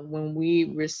 When we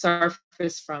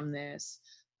resurface from this,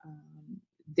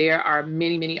 there are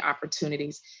many, many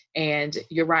opportunities. And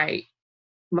you're right,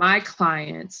 my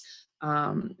clients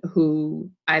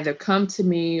who either come to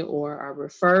me or are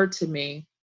referred to me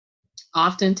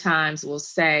oftentimes will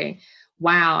say,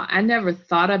 wow, I never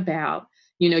thought about,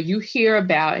 you hear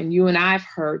about, and you and I've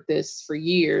heard this for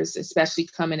years, especially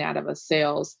coming out of a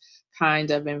sales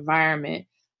kind of environment,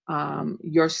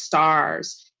 your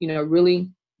stars,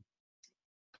 really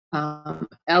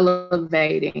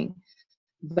elevating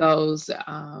those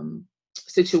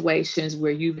situations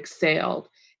where you've excelled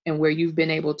and where you've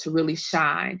been able to really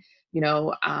shine.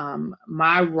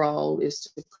 My role is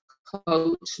to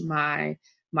coach my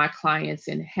clients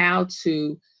in how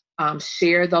to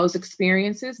share those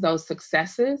experiences, those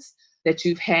successes that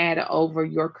you've had over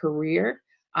your career,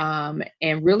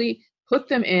 and really put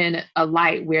them in a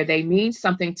light where they mean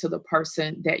something to the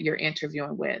person that you're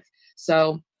interviewing with.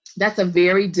 So that's a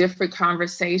very different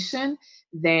conversation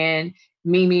than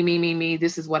me,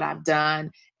 this is what I've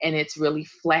done, and it's really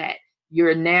flat.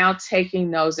 You're now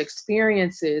taking those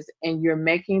experiences and you're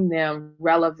making them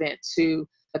relevant to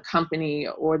the company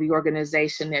or the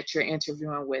organization that you're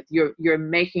interviewing with. You're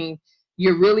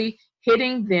really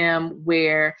hitting them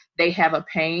where they have a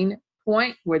pain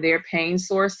point, where their pain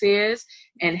source is,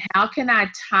 and how can I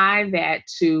tie that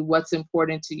to what's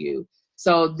important to you?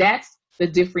 So that's the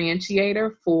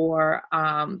differentiator for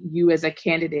you as a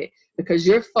candidate, because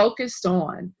you're focused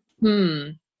on,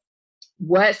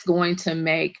 what's going to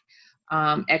make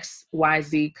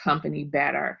XYZ company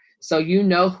better. So you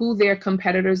know who their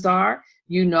competitors are,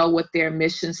 you know what their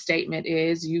mission statement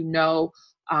is, you know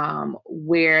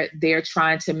where they're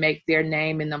trying to make their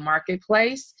name in the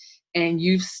marketplace, and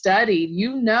you've studied,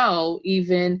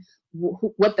 even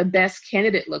what the best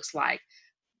candidate looks like.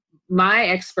 My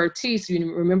expertise,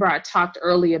 remember I talked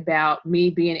early about me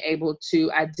being able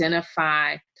to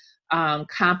identify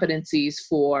competencies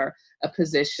for a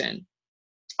position,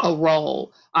 a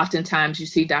role. Oftentimes you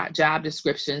see job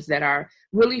descriptions that are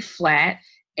really flat,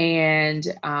 and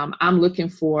I'm looking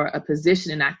for a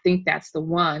position and I think that's the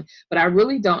one, but I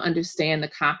really don't understand the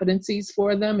competencies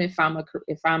for them. If I'm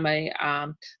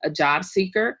a job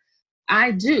seeker,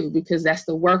 I do, because that's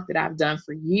the work that I've done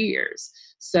for years.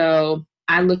 So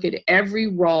I look at every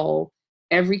role,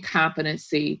 every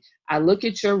competency. I look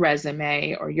at your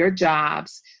resume or your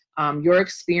jobs, your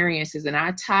experiences, and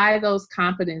I tie those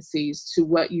competencies to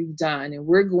what you've done. And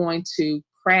we're going to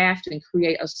craft and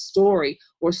create a story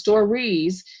or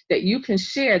stories that you can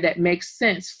share that makes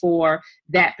sense for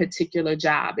that particular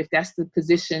job. If that's the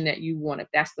position that you want, if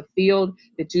that's the field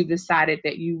that you've decided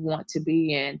that you want to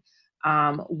be in,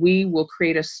 we will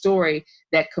create a story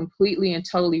that completely and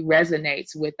totally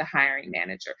resonates with the hiring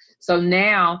manager. So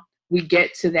now we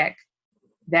get to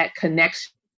that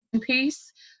connection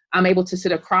piece. I'm able to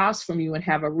sit across from you and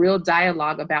have a real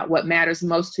dialogue about what matters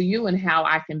most to you and how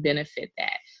I can benefit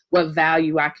that, what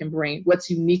value I can bring, what's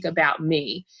unique about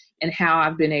me, and how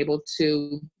I've been able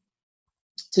to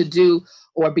do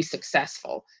or be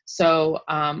successful. So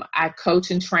I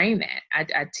coach and train that.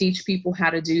 I teach people how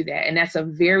to do that. And that's a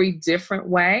very different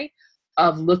way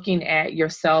of looking at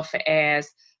yourself as,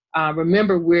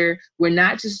 remember, we're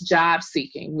not just job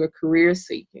seeking, we're career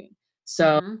seeking.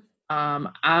 So Mm-hmm.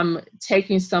 I'm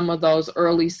taking some of those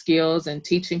early skills and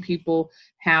teaching people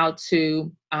how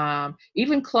to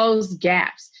even close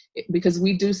gaps, because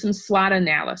we do some SWOT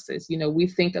analysis. We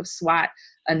think of SWOT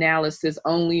analysis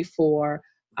only for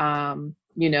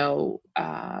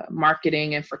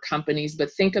marketing and for companies,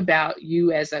 but think about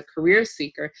you as a career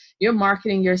seeker. You're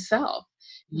marketing yourself.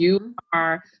 You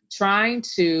are trying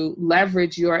to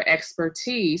leverage your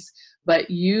expertise, but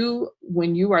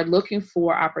when you are looking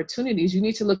for opportunities, you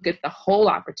need to look at the whole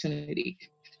opportunity.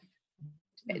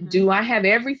 Do I have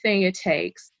everything it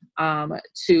takes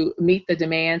to meet the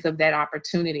demands of that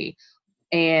opportunity?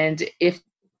 And if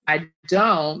I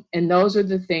don't, and those are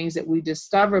the things that we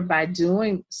discover by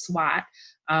doing SWOT,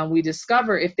 we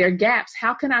discover if there are gaps,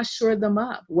 how can I shore them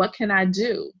up? What can I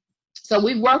do? So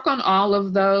we work on all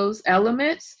of those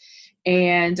elements.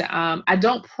 And I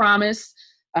don't promise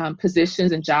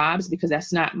positions and jobs because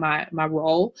that's not my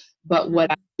role. But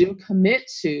what I do commit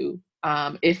to,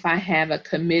 if I have a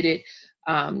committed,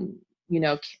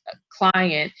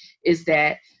 client, is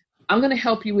that I'm going to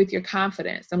help you with your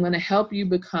confidence. I'm going to help you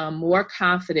become more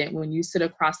confident when you sit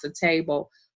across the table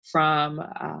from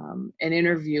an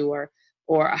interviewer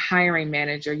or a hiring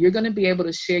manager. You're going to be able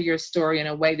to share your story in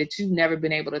a way that you've never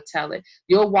been able to tell it.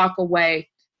 You'll walk away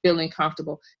feeling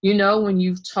comfortable. When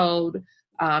you've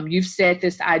said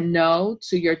this, I know,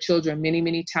 to your children many,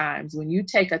 many times. When you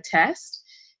take a test,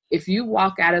 if you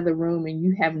walk out of the room and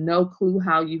you have no clue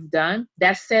how you've done,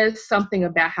 that says something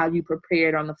about how you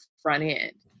prepared on the front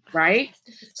end. Right?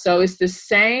 So it's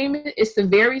the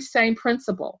very same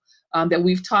principle that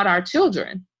we've taught our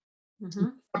children.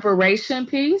 Preparation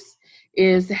piece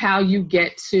is how you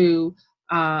get to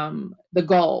the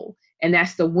goal. And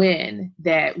that's the win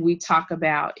that we talk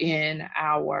about in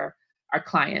our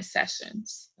client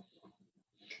sessions.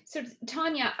 So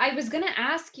Tayna, I was going to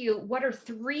ask you, what are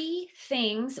 3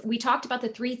 things? We talked about the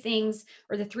 3 things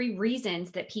or the 3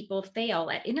 reasons that people fail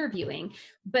at interviewing,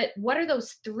 but what are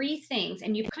those 3 things?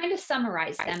 And you've kind of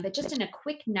summarized them, but just in a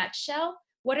quick nutshell,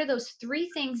 what are those 3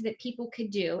 things that people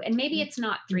could do? And maybe it's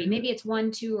not 3, maybe it's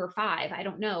 1, 2, or 5. I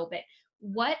don't know, but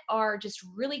what are just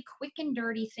really quick and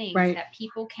dirty things that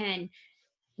people can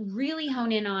really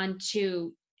hone in on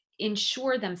to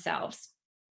ensure themselves?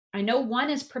 I know one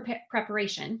is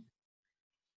preparation.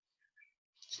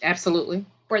 Absolutely.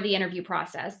 For the interview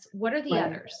process. What are the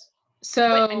others?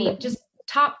 So, just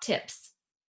top tips.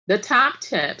 The top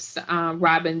tips,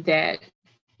 Robin, that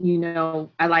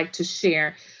I like to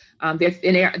share.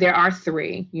 There are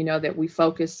 3, that we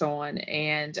focus on,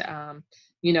 and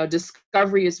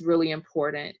discovery is really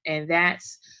important, and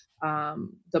that's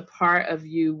the part of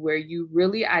you where you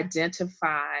really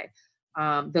identify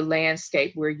the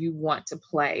landscape where you want to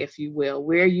play, if you will,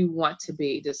 where you want to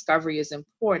be. Discovery is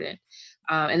important.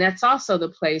 And that's also the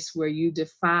place where you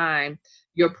define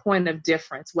your point of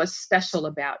difference, what's special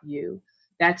about you.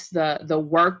 That's the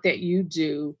work that you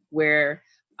do where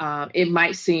it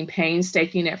might seem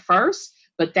painstaking at first,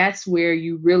 but that's where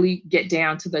you really get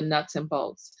down to the nuts and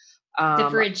bolts.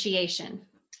 Differentiation.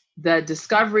 The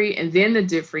discovery and then the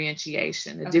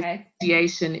differentiation. The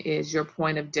differentiation is your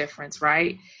point of difference,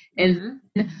 right? And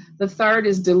the third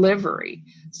is delivery.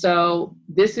 So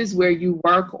this is where you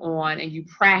work on and you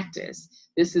practice.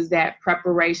 This is that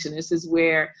preparation. This is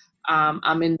where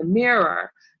I'm in the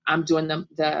mirror. I'm doing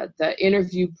the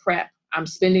interview prep. I'm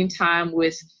spending time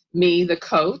with me, the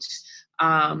coach.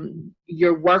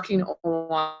 You're working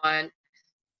on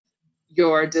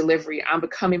your delivery. I'm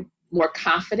becoming more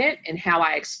confident in how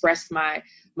I express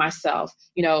myself.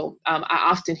 I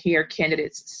often hear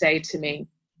candidates say to me,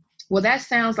 well, that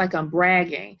sounds like I'm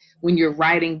bragging when you're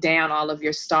writing down all of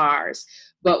your stars.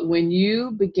 But when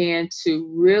you begin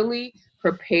to really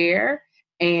prepare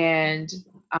and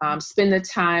spend the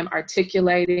time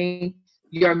articulating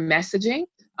your messaging,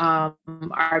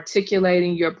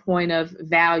 articulating your point of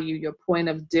value, your point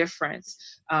of difference,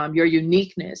 your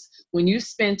uniqueness. When you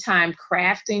spend time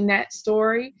crafting that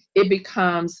story, it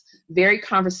becomes very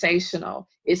conversational.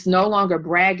 It's no longer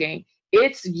bragging.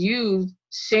 It's you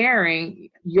sharing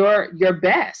your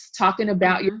best, talking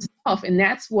about yourself. And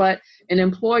that's what an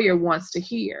employer wants to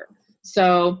hear.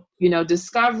 So,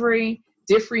 discovery,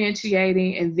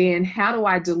 differentiating, and then how do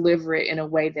I deliver it in a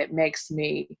way that makes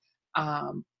me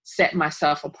set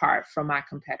myself apart from my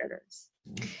competitors.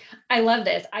 I love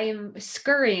this. I am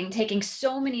scurrying, taking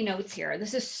so many notes here.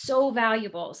 This is so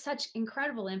valuable, such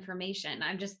incredible information.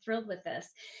 I'm just thrilled with this.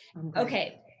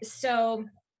 Okay, so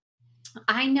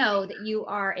I know that you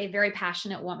are a very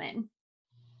passionate woman.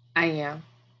 I am.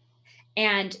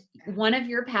 And one of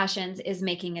your passions is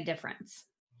making a difference.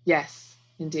 Yes,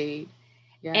 indeed.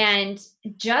 Yes.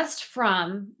 And just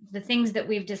from the things that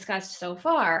we've discussed so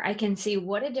far, I can see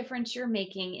what a difference you're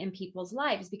making in people's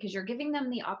lives, because you're giving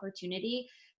them the opportunity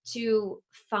to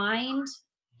find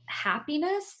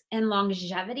happiness and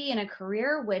longevity in a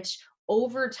career, which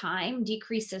over time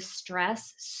decreases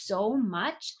stress so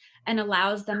much and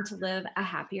allows them to live a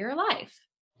happier life.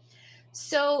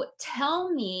 So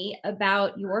tell me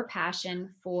about your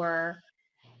passion for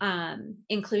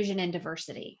inclusion and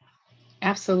diversity?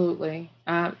 Absolutely.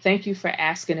 Thank you for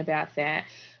asking about that.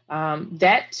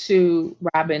 That too,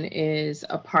 Robin, is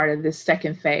a part of this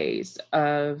second phase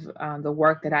of the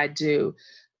work that I do.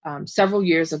 Several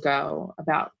years ago,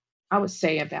 I would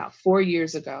say about 4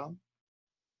 years ago,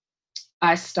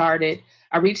 I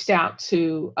reached out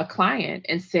to a client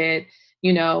and said,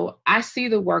 I see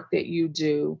the work that you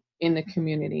do in the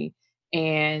community,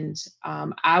 and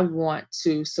I want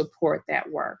to support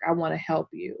that work. I want to help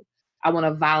you. I want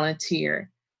to volunteer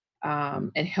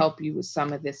and help you with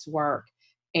some of this work.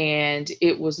 And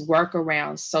it was work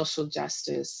around social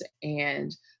justice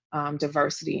and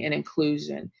diversity and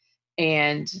inclusion.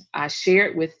 And I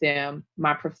shared with them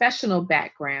my professional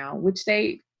background, which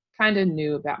they kind of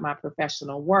knew about my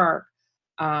professional work.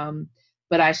 Um,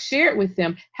 but I shared with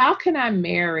them, how can I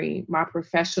marry my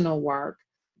professional work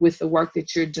with the work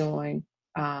that you're doing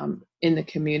in the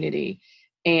community?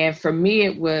 And for me,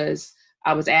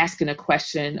 I was asking a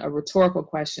question, a rhetorical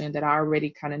question that I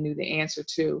already kind of knew the answer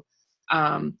to.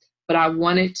 But I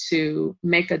wanted to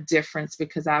make a difference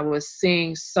because I was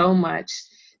seeing so much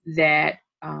that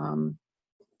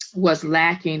was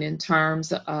lacking in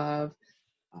terms of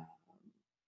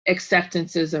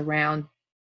acceptances around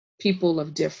people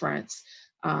of difference,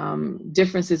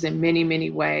 differences in many, many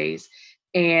ways.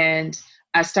 And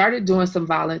I started doing some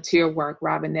volunteer work,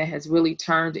 Robin, that has really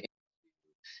turned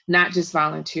not just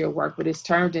volunteer work, but it's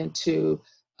turned into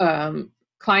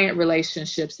client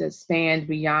relationships that span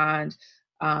beyond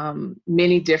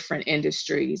many different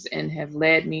industries and have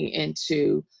led me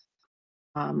into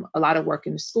a lot of work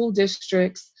in the school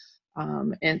districts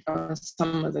and on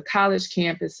some of the college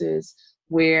campuses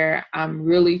where I'm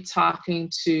really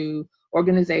talking to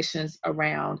organizations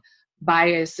around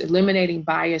bias, eliminating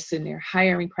bias in their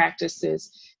hiring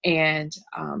practices, and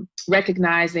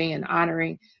recognizing and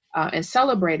honoring and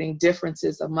celebrating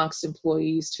differences amongst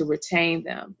employees to retain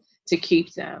them, to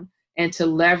keep them, and to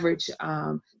leverage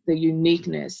the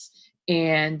uniqueness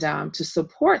and to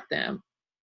support them.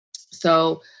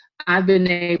 So I've been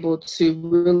able to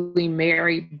really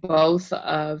marry both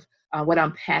of what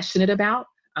I'm passionate about.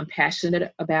 I'm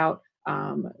passionate about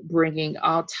bringing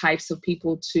all types of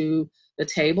people to the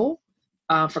table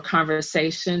for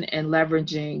conversation and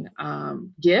leveraging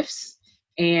gifts.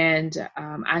 And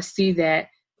I see that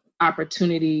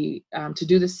opportunity to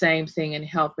do the same thing in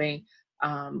helping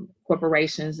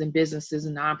corporations and businesses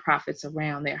and nonprofits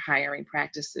around their hiring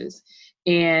practices.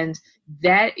 And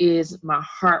that is my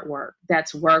heart work.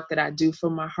 That's work that I do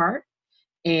from my heart.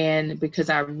 And because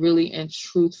I really and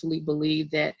truthfully believe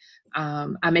that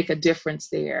I make a difference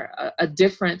there, a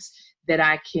difference that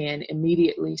I can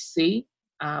immediately see.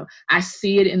 I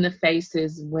see it in the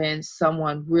faces when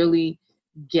someone really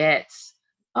gets,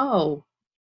 oh,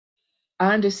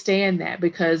 I understand that,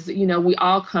 because, we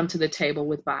all come to the table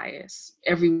with bias.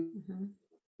 Every Mm-hmm.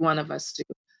 one of us do.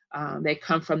 They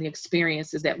come from the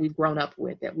experiences that we've grown up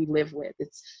with, that we live with.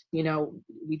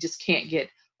 We just can't get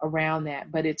around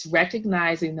that. But it's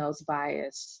recognizing those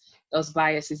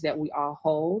biases that we all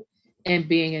hold, and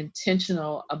being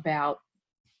intentional about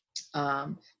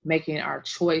making our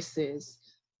choices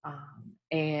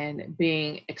and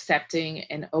being accepting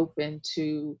and open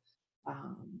to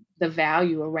the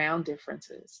value around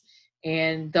differences.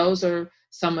 And those are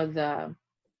some of uh,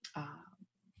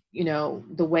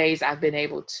 the ways I've been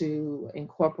able to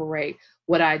incorporate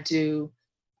what I do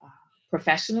uh,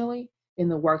 professionally in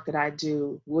the work that I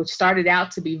do, which started out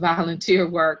to be volunteer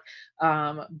work,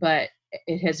 but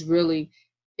it's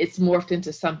morphed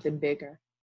into something bigger.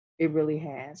 It really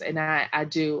has. And I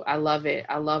love it.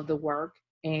 I love the work.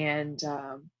 And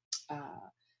uh,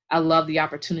 I love the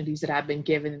opportunities that I've been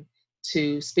given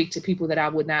to speak to people that I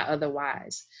would not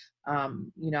otherwise.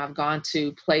 I've gone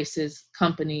to places,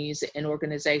 companies, and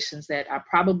organizations that I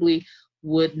probably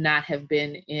would not have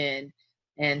been in,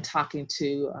 and talking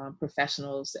to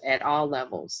professionals at all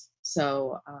levels.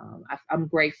 So I'm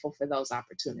grateful for those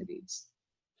opportunities.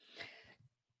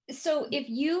 So, if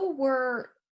you were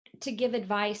to give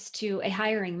advice to a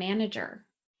hiring manager,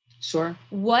 Sure.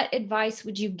 what advice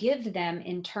would you give them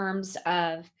in terms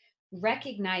of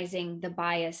recognizing the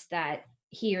bias that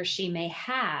he or she may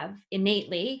have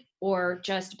innately or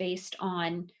just based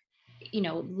on,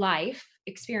 life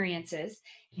experiences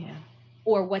Yeah.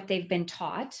 or what they've been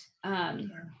taught,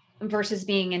 Sure. versus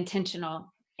being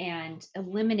intentional and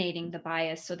eliminating the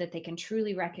bias so that they can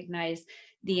truly recognize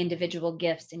the individual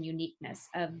gifts and uniqueness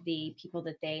of the people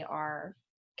that they are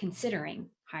considering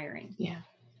hiring? Yeah.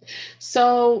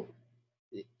 So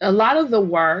a lot of the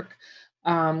work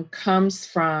comes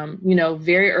from,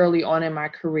 very early on in my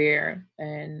career,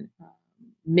 and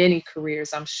many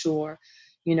careers, I'm sure,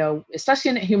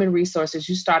 especially in human resources,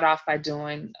 you start off by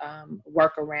doing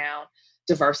work around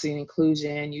diversity and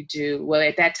inclusion. Well,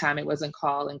 at that time, it wasn't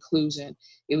called inclusion.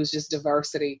 It was just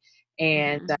diversity.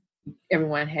 And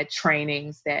everyone had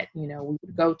trainings that, we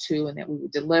would go to and that we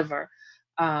would deliver.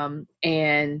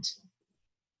 And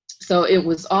so it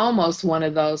was almost one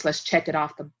of those, let's check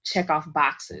off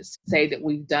boxes, say that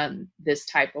we've done this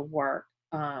type of work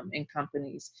in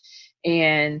companies.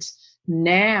 And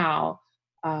now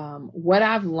what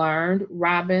I've learned,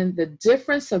 Robin, the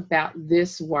difference about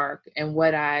this work and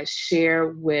what I share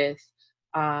with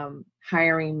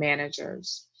hiring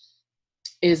managers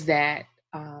is that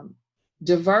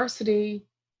diversity,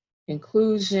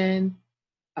 inclusion,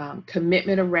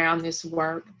 commitment around this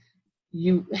work,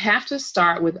 you have to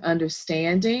start with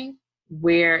understanding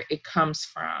where it comes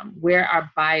from, where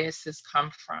our biases come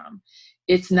from.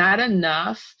 It's not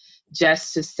enough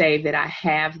just to say that I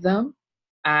have them.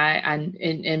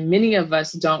 And many of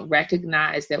us don't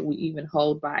recognize that we even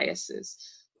hold biases.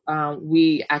 I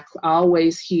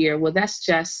always hear, well, that's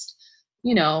just,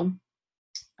 I've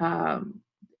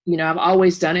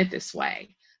always done it this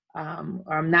way.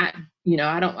 Or I'm not,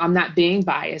 I'm not being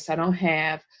biased. I don't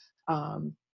have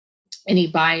any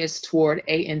bias toward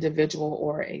a individual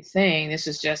or a thing. This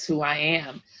is just who I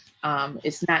am.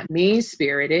 It's not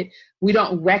mean-spirited. We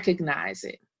don't recognize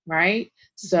it, right?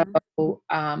 So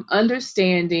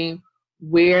understanding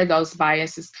where those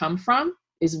biases come from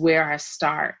is where I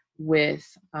start with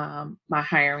my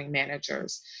hiring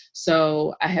managers.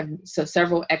 So I have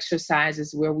several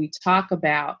exercises where we talk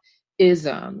about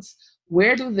isms.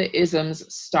 Where do the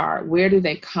isms start? Where do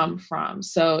they come from?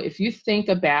 So if you think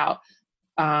about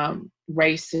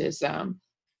racism,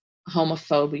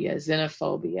 homophobia,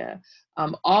 xenophobia,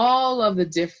 all of the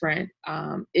different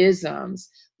isms,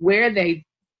 where they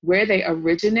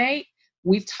originate,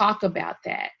 we talk about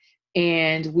that.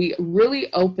 And we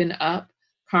really open up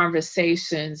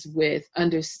conversations with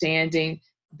understanding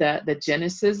the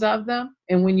genesis of them.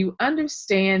 And when you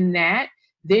understand that,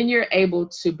 then you're able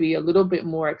to be a little bit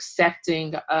more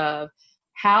accepting of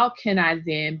how can I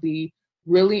then be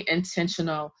really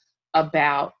intentional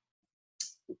about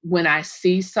when I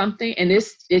see something. And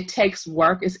it takes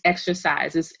work, it's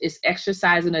exercise. It's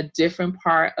exercise in a different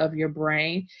part of your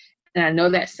brain. And I know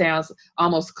that sounds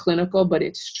almost clinical, but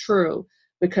it's true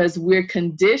because we're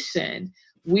conditioned.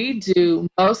 We do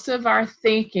most of our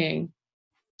thinking,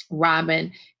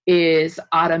 Robin, is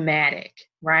automatic,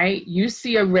 right? You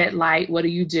see a red light, what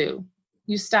do?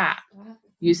 You stop.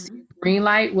 You see a green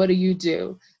light, what do?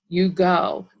 You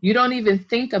go. You don't even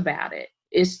think about it.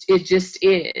 It just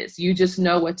is. You just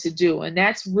know what to do. And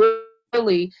that's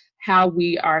really how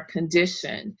we are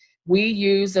conditioned. We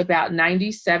use about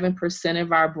 97%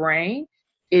 of our brain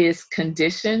is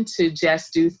conditioned to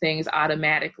just do things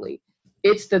automatically.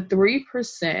 It's the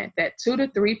 3%, that 2 to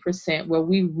 3%, where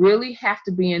we really have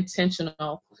to be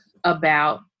intentional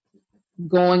about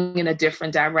going in a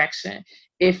different direction.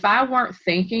 If I weren't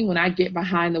thinking when I get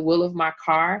behind the wheel of my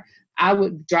car, I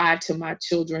would drive to my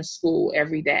children's school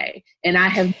every day. And I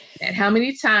have that. How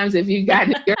many times have you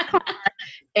gotten in your car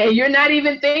and you're not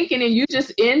even thinking and you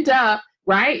just end up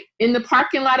right in the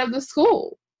parking lot of the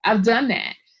school? I've done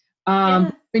that.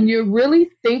 When you're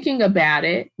really thinking about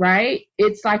it, right,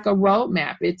 it's like a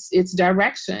roadmap. It's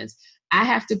directions. I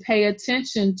have to pay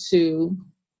attention to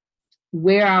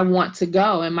where I want to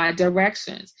go in my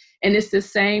directions. And it's the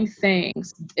same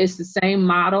things. It's the same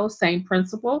model, same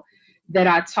principle that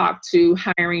I talk to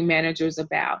hiring managers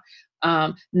about.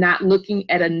 Not looking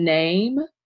at a name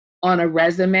on a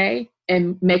resume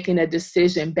and making a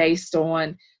decision based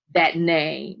on that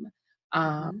name.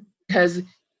 Because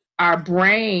our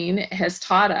brain has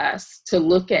taught us to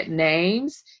look at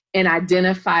names and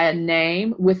identify a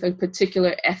name with a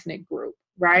particular ethnic group,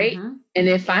 right? And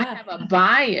if I have a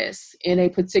bias in a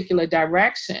particular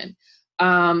direction,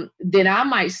 then I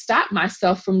might stop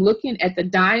myself from looking at the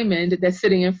diamond that's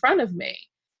sitting in front of me,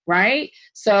 right?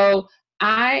 So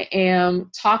I am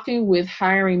talking with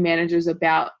hiring managers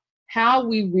about how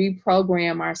we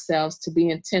reprogram ourselves to be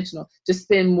intentional, to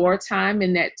spend more time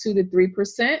in that 2 to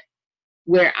 3%,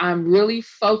 where I'm really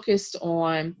focused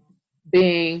on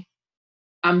I'm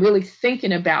really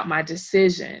thinking about my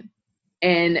decision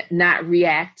and not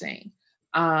reacting.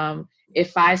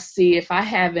 If I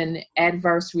have an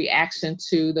adverse reaction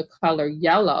to the color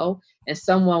yellow and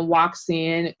someone walks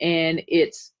in and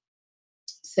it's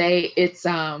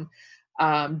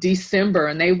December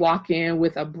and they walk in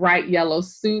with a bright yellow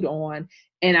suit on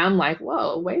and I'm like,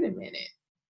 whoa, wait a minute.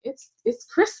 It's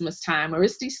Christmas time or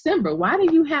it's December. Why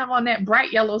do you have on that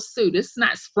bright yellow suit? It's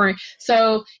not spring.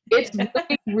 So it's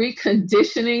really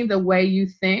reconditioning the way you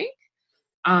think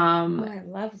Oh, I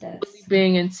love Really this.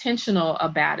 being intentional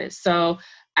about it. So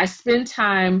I spend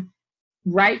time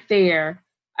right there.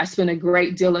 I spend a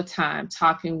great deal of time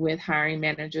talking with hiring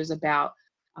managers about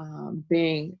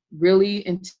being really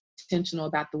intentional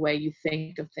about the way you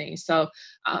think of things. So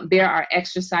there are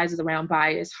exercises around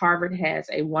bias. Harvard has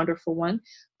a wonderful one.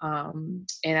 And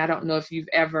I don't know if you've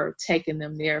ever taken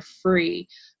them. They're free.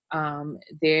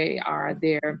 They are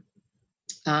their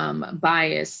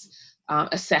bias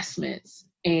assessments,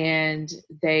 and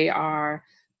they are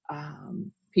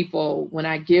people, when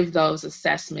I give those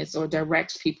assessments or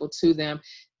direct people to them,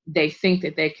 they think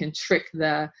that they can trick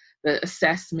the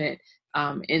assessment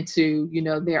into, you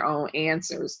know, their own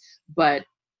answers, but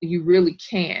you really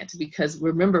can't, because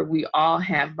remember, we all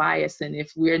have bias, and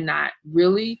if we're not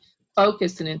really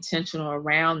focused and intentional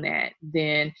around that,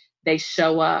 then they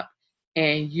show up,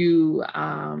 and you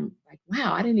like,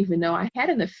 wow, I didn't even know I had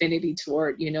an affinity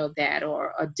toward, you know, that,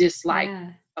 or a dislike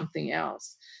Yeah, something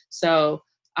else. So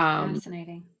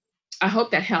fascinating. I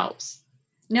hope that helps.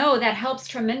 No, that helps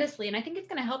tremendously. And I think it's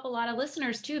going to help a lot of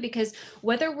listeners too, because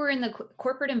whether we're in the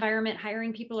corporate environment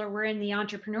hiring people or we're in the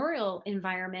entrepreneurial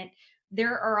environment,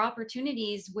 there are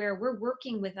opportunities where we're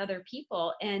working with other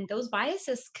people, and those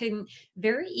biases can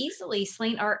very easily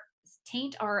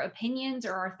taint our opinions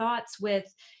or our thoughts with,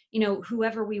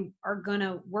 whoever we are going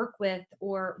to work with,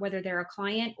 or whether they're a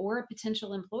client or a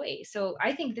potential employee. So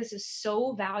I think this is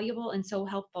so valuable and so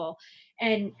helpful.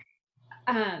 And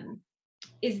um,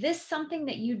 is this something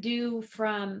that you do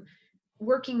from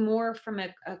working more from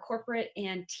a corporate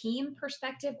and team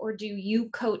perspective, or do you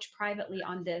coach privately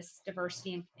on this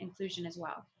diversity and inclusion as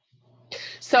well?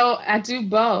 So I do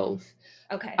both.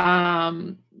 Okay.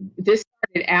 Um, this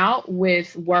started out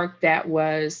with work that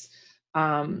was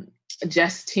um,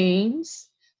 just teams,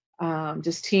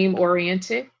 just team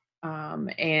oriented.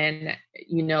 And,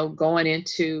 you know,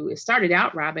 it started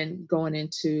out, Robin, going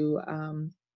into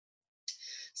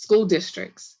school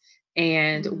districts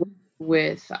and Mm,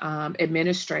 with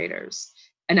administrators.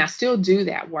 And I still do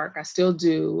that work. I still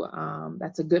do,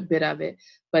 that's a good bit of it,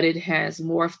 but it has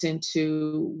morphed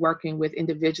into working with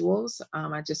individuals.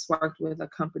 I just worked with a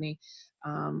company,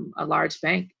 a large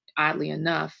bank, oddly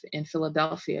enough, in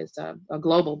Philadelphia. It's a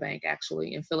global bank,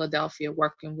 actually, in Philadelphia,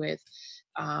 working with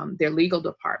their legal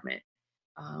department.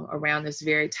 Around this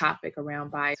very topic around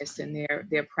bias and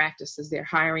their practices, their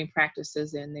hiring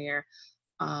practices, and their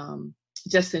um,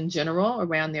 just in general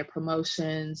around their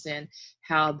promotions and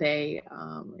how they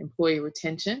employee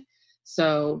retention.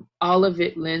 So all of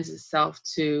it lends itself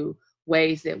to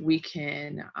ways that we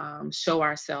can show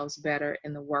ourselves better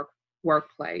in the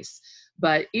workplace.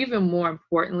 But even more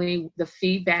importantly, the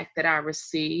feedback that I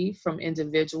receive from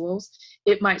individuals,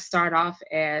 it might start off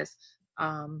as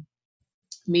um,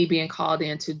 me being called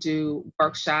in to do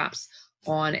workshops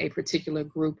on a particular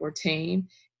group or team.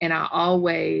 And I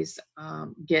always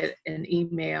get an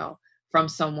email from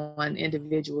someone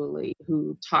individually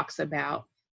who talks about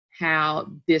how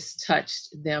this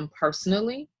touched them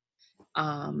personally.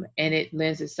 And it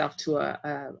lends itself to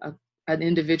an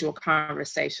individual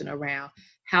conversation around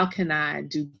how can I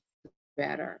do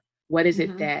better? What is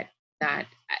it mhm, that not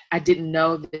I didn't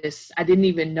know this, I didn't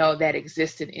even know that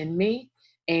existed in me,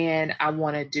 and I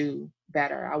want to do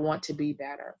better. I want to be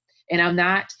better. And I'm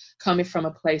not coming from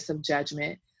a place of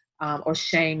judgment or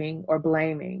shaming or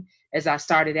blaming. As I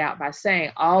started out by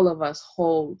saying, all of us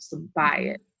hold some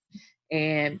bias, mhm,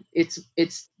 and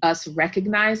it's us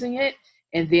recognizing it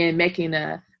and then making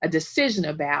a decision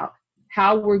about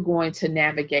how we're going to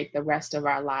navigate the rest of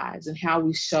our lives and how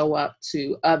we show up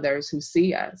to others who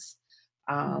see us.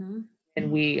 um, mhm.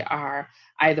 and we are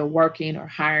either working or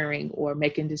hiring or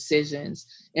making decisions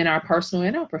in our personal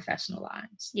and our professional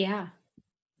lives. Yeah.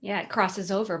 Yeah. It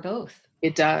crosses over both.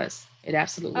 It does. It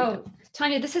absolutely does. Oh,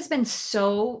 Tanya, this has been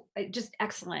so just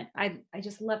excellent. I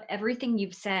just love everything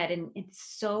you've said, and it's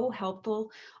so helpful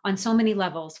on so many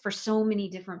levels for so many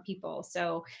different people.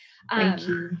 So, Thank um,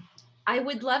 you. I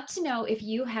would love to know if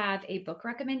you have a book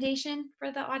recommendation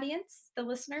for the audience, the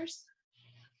listeners.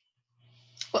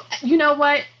 Well, you know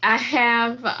what? I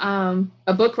have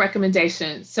a book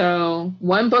recommendation. So,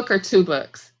 one book or two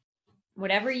books?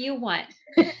 Whatever you want.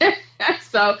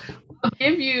 So I'll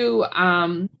give you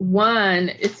one.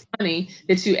 It's funny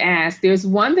that you asked. There's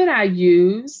one that I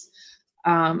use.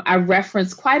 I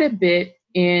reference quite a bit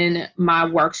in my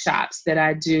workshops that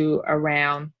I do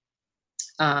around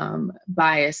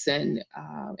bias and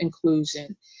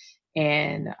inclusion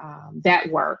and that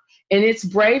work. And it's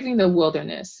Braving the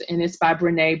Wilderness, and it's by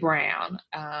Brene Brown,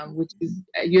 which is,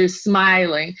 you're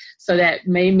smiling, so that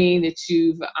may mean that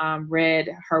you've read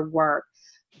her work.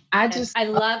 I Yes, just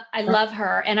I love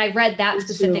her, and I read that love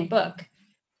specific to. book.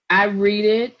 I read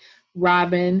it,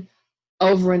 Robin,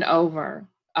 over and over.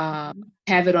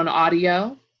 Have it on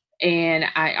audio, and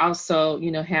I also,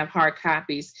 have hard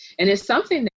copies. And it's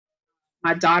something that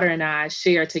my daughter and I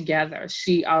share together.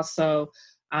 She also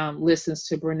listens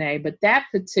to Brene, but that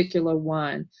particular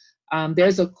one,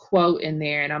 there's a quote in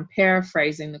there, and I'm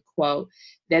paraphrasing the quote,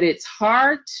 that it's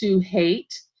hard to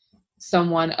hate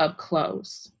someone up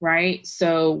close, right?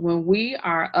 So when we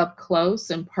are up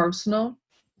close and personal,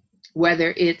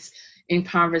 whether it's in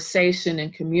conversation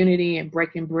and community and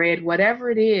breaking bread,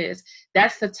 whatever it is,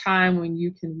 that's the time when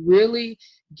you can really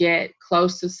get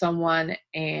close to someone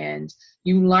and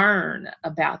you learn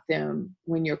about them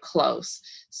when you're close.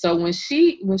 So when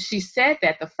she said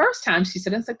that, the first time she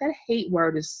said it, it's like, that hate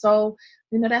word is so,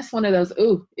 that's one of those,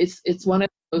 it's one of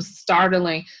those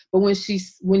startling. But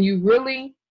when you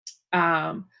really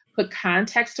put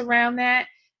context around that,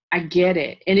 I get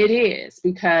it. And it is,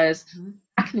 because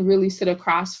I can really sit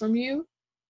across from you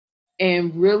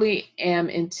and really am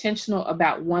intentional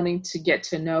about wanting to get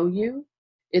to know you.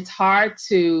 It's hard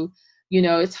to,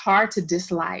 it's hard to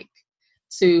dislike,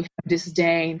 to have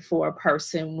disdain for a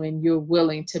person when you're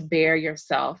willing to bear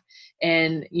yourself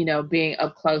and, being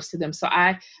up close to them. So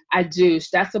I do.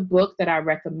 That's a book that I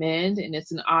recommend, and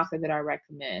it's an author that I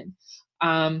recommend.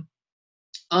 On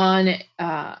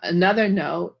another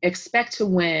note, Expect to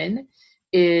Win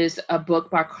is a book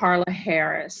by Carla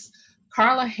Harris.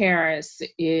 Carla Harris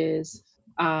is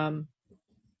an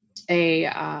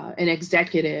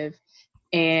executive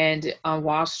and on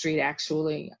Wall Street,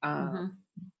 actually.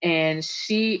 And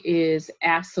she is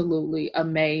absolutely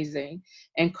amazing.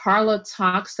 And Carla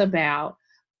talks about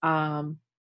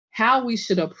how we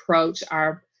should approach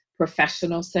our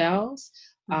professional selves.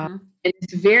 And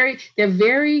they're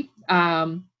very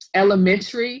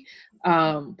elementary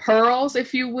pearls,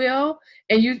 if you will.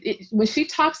 And when she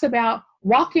talks about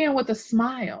walk in with a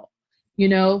smile,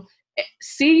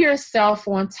 see yourself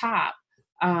on top.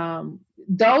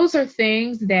 Those are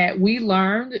things that we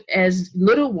learned as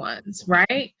little ones,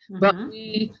 right? But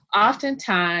we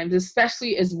oftentimes,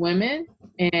 especially as women,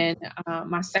 and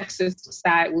my sexist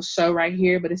side will show right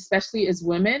here, but especially as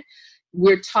women,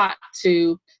 we're taught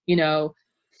to,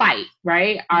 fight,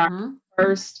 right? Our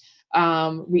first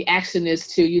reaction is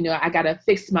to, I got to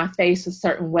fix my face a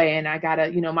certain way, and I got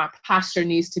to, my posture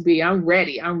needs to be, I'm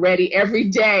ready every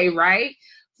day, right?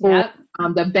 For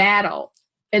the battle.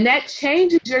 And that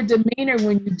changes your demeanor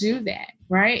when you do that,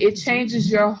 right? It changes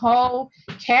your whole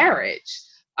carriage.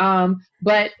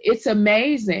 But it's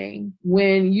amazing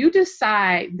when you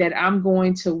decide that I'm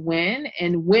going to win,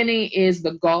 and winning is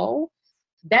the goal.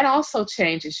 That also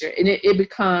changes and it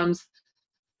becomes,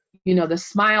 the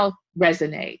smile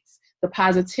resonates, the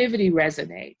positivity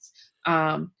resonates.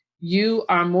 You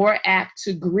are more apt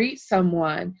to greet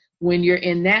someone when you're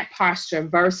in that posture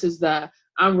versus the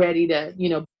I'm ready to,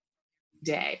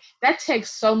 day. That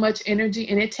takes so much energy,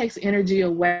 and it takes energy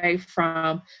away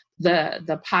from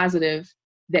the positive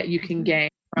that you can gain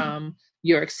from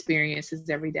your experiences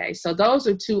every day. So those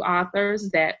are two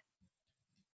authors that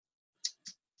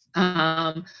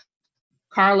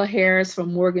Carla Harris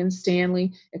from Morgan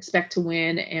Stanley, Expect to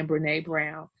Win, and Brene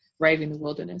Brown, Braving the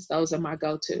Wilderness. Those are my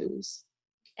go-tos.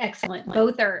 Excellent.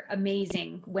 Both are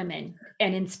amazing women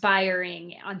and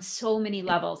inspiring on so many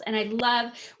levels. And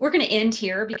we're going to end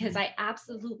here because I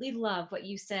absolutely love what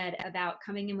you said about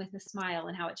coming in with a smile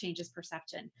and how it changes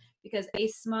perception. Because a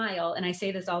smile, and I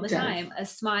say this all the time, a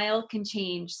smile can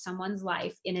change someone's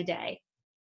life in a day.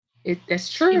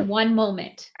 That's true. In one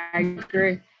moment. I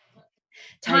agree.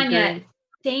 Tayna,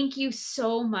 thank you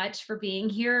so much for being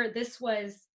here. This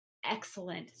was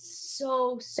excellent.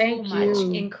 So much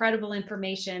incredible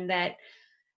information that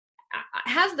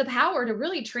has the power to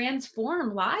really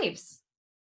transform lives.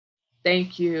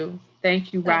 Thank you.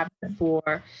 Thank you, Robin,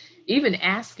 for even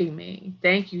asking me.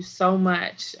 Thank you so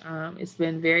much. It's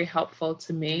been very helpful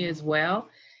to me as well.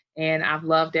 And I've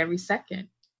loved every second.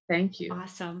 Thank you.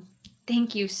 Awesome.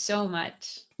 Thank you so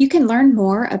much. You can learn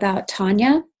more about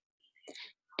Tayna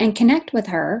and connect with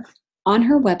her on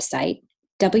her website,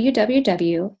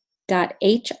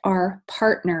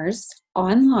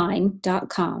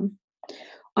 www.hrpartnersonline.com,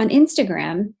 on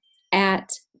Instagram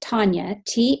at Tayna,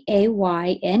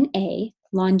 Tayna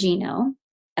Longino,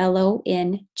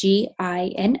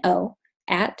 Longino,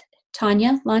 at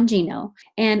Tayna Longino,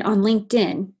 and on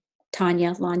LinkedIn,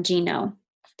 Tayna Longino.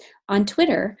 On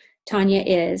Twitter, Tayna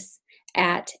is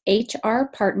at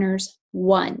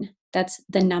hrpartners1. That's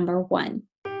the number 1.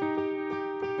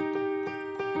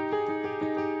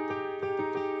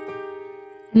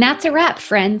 And that's a wrap,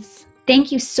 friends.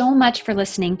 Thank you so much for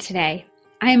listening today.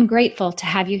 I am grateful to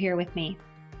have you here with me.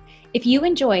 If you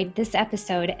enjoyed this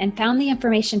episode and found the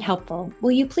information helpful,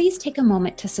 will you please take a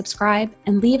moment to subscribe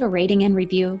and leave a rating and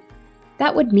review?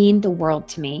 That would mean the world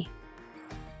to me.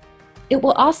 It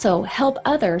will also help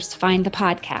others find the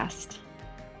podcast.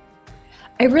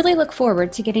 I really look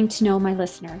forward to getting to know my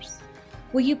listeners.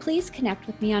 Will you please connect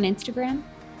with me on Instagram?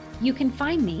 You can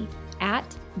find me at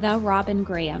The Robin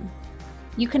Graham.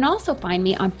 You can also find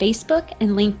me on Facebook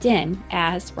and LinkedIn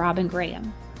as Robin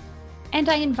Graham. And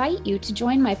I invite you to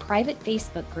join my private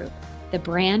Facebook group, The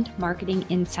Brand Marketing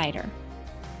Insider.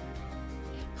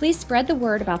 Please spread the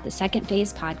word about the Second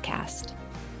Phase podcast.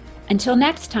 Until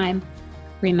next time,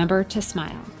 remember to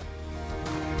smile.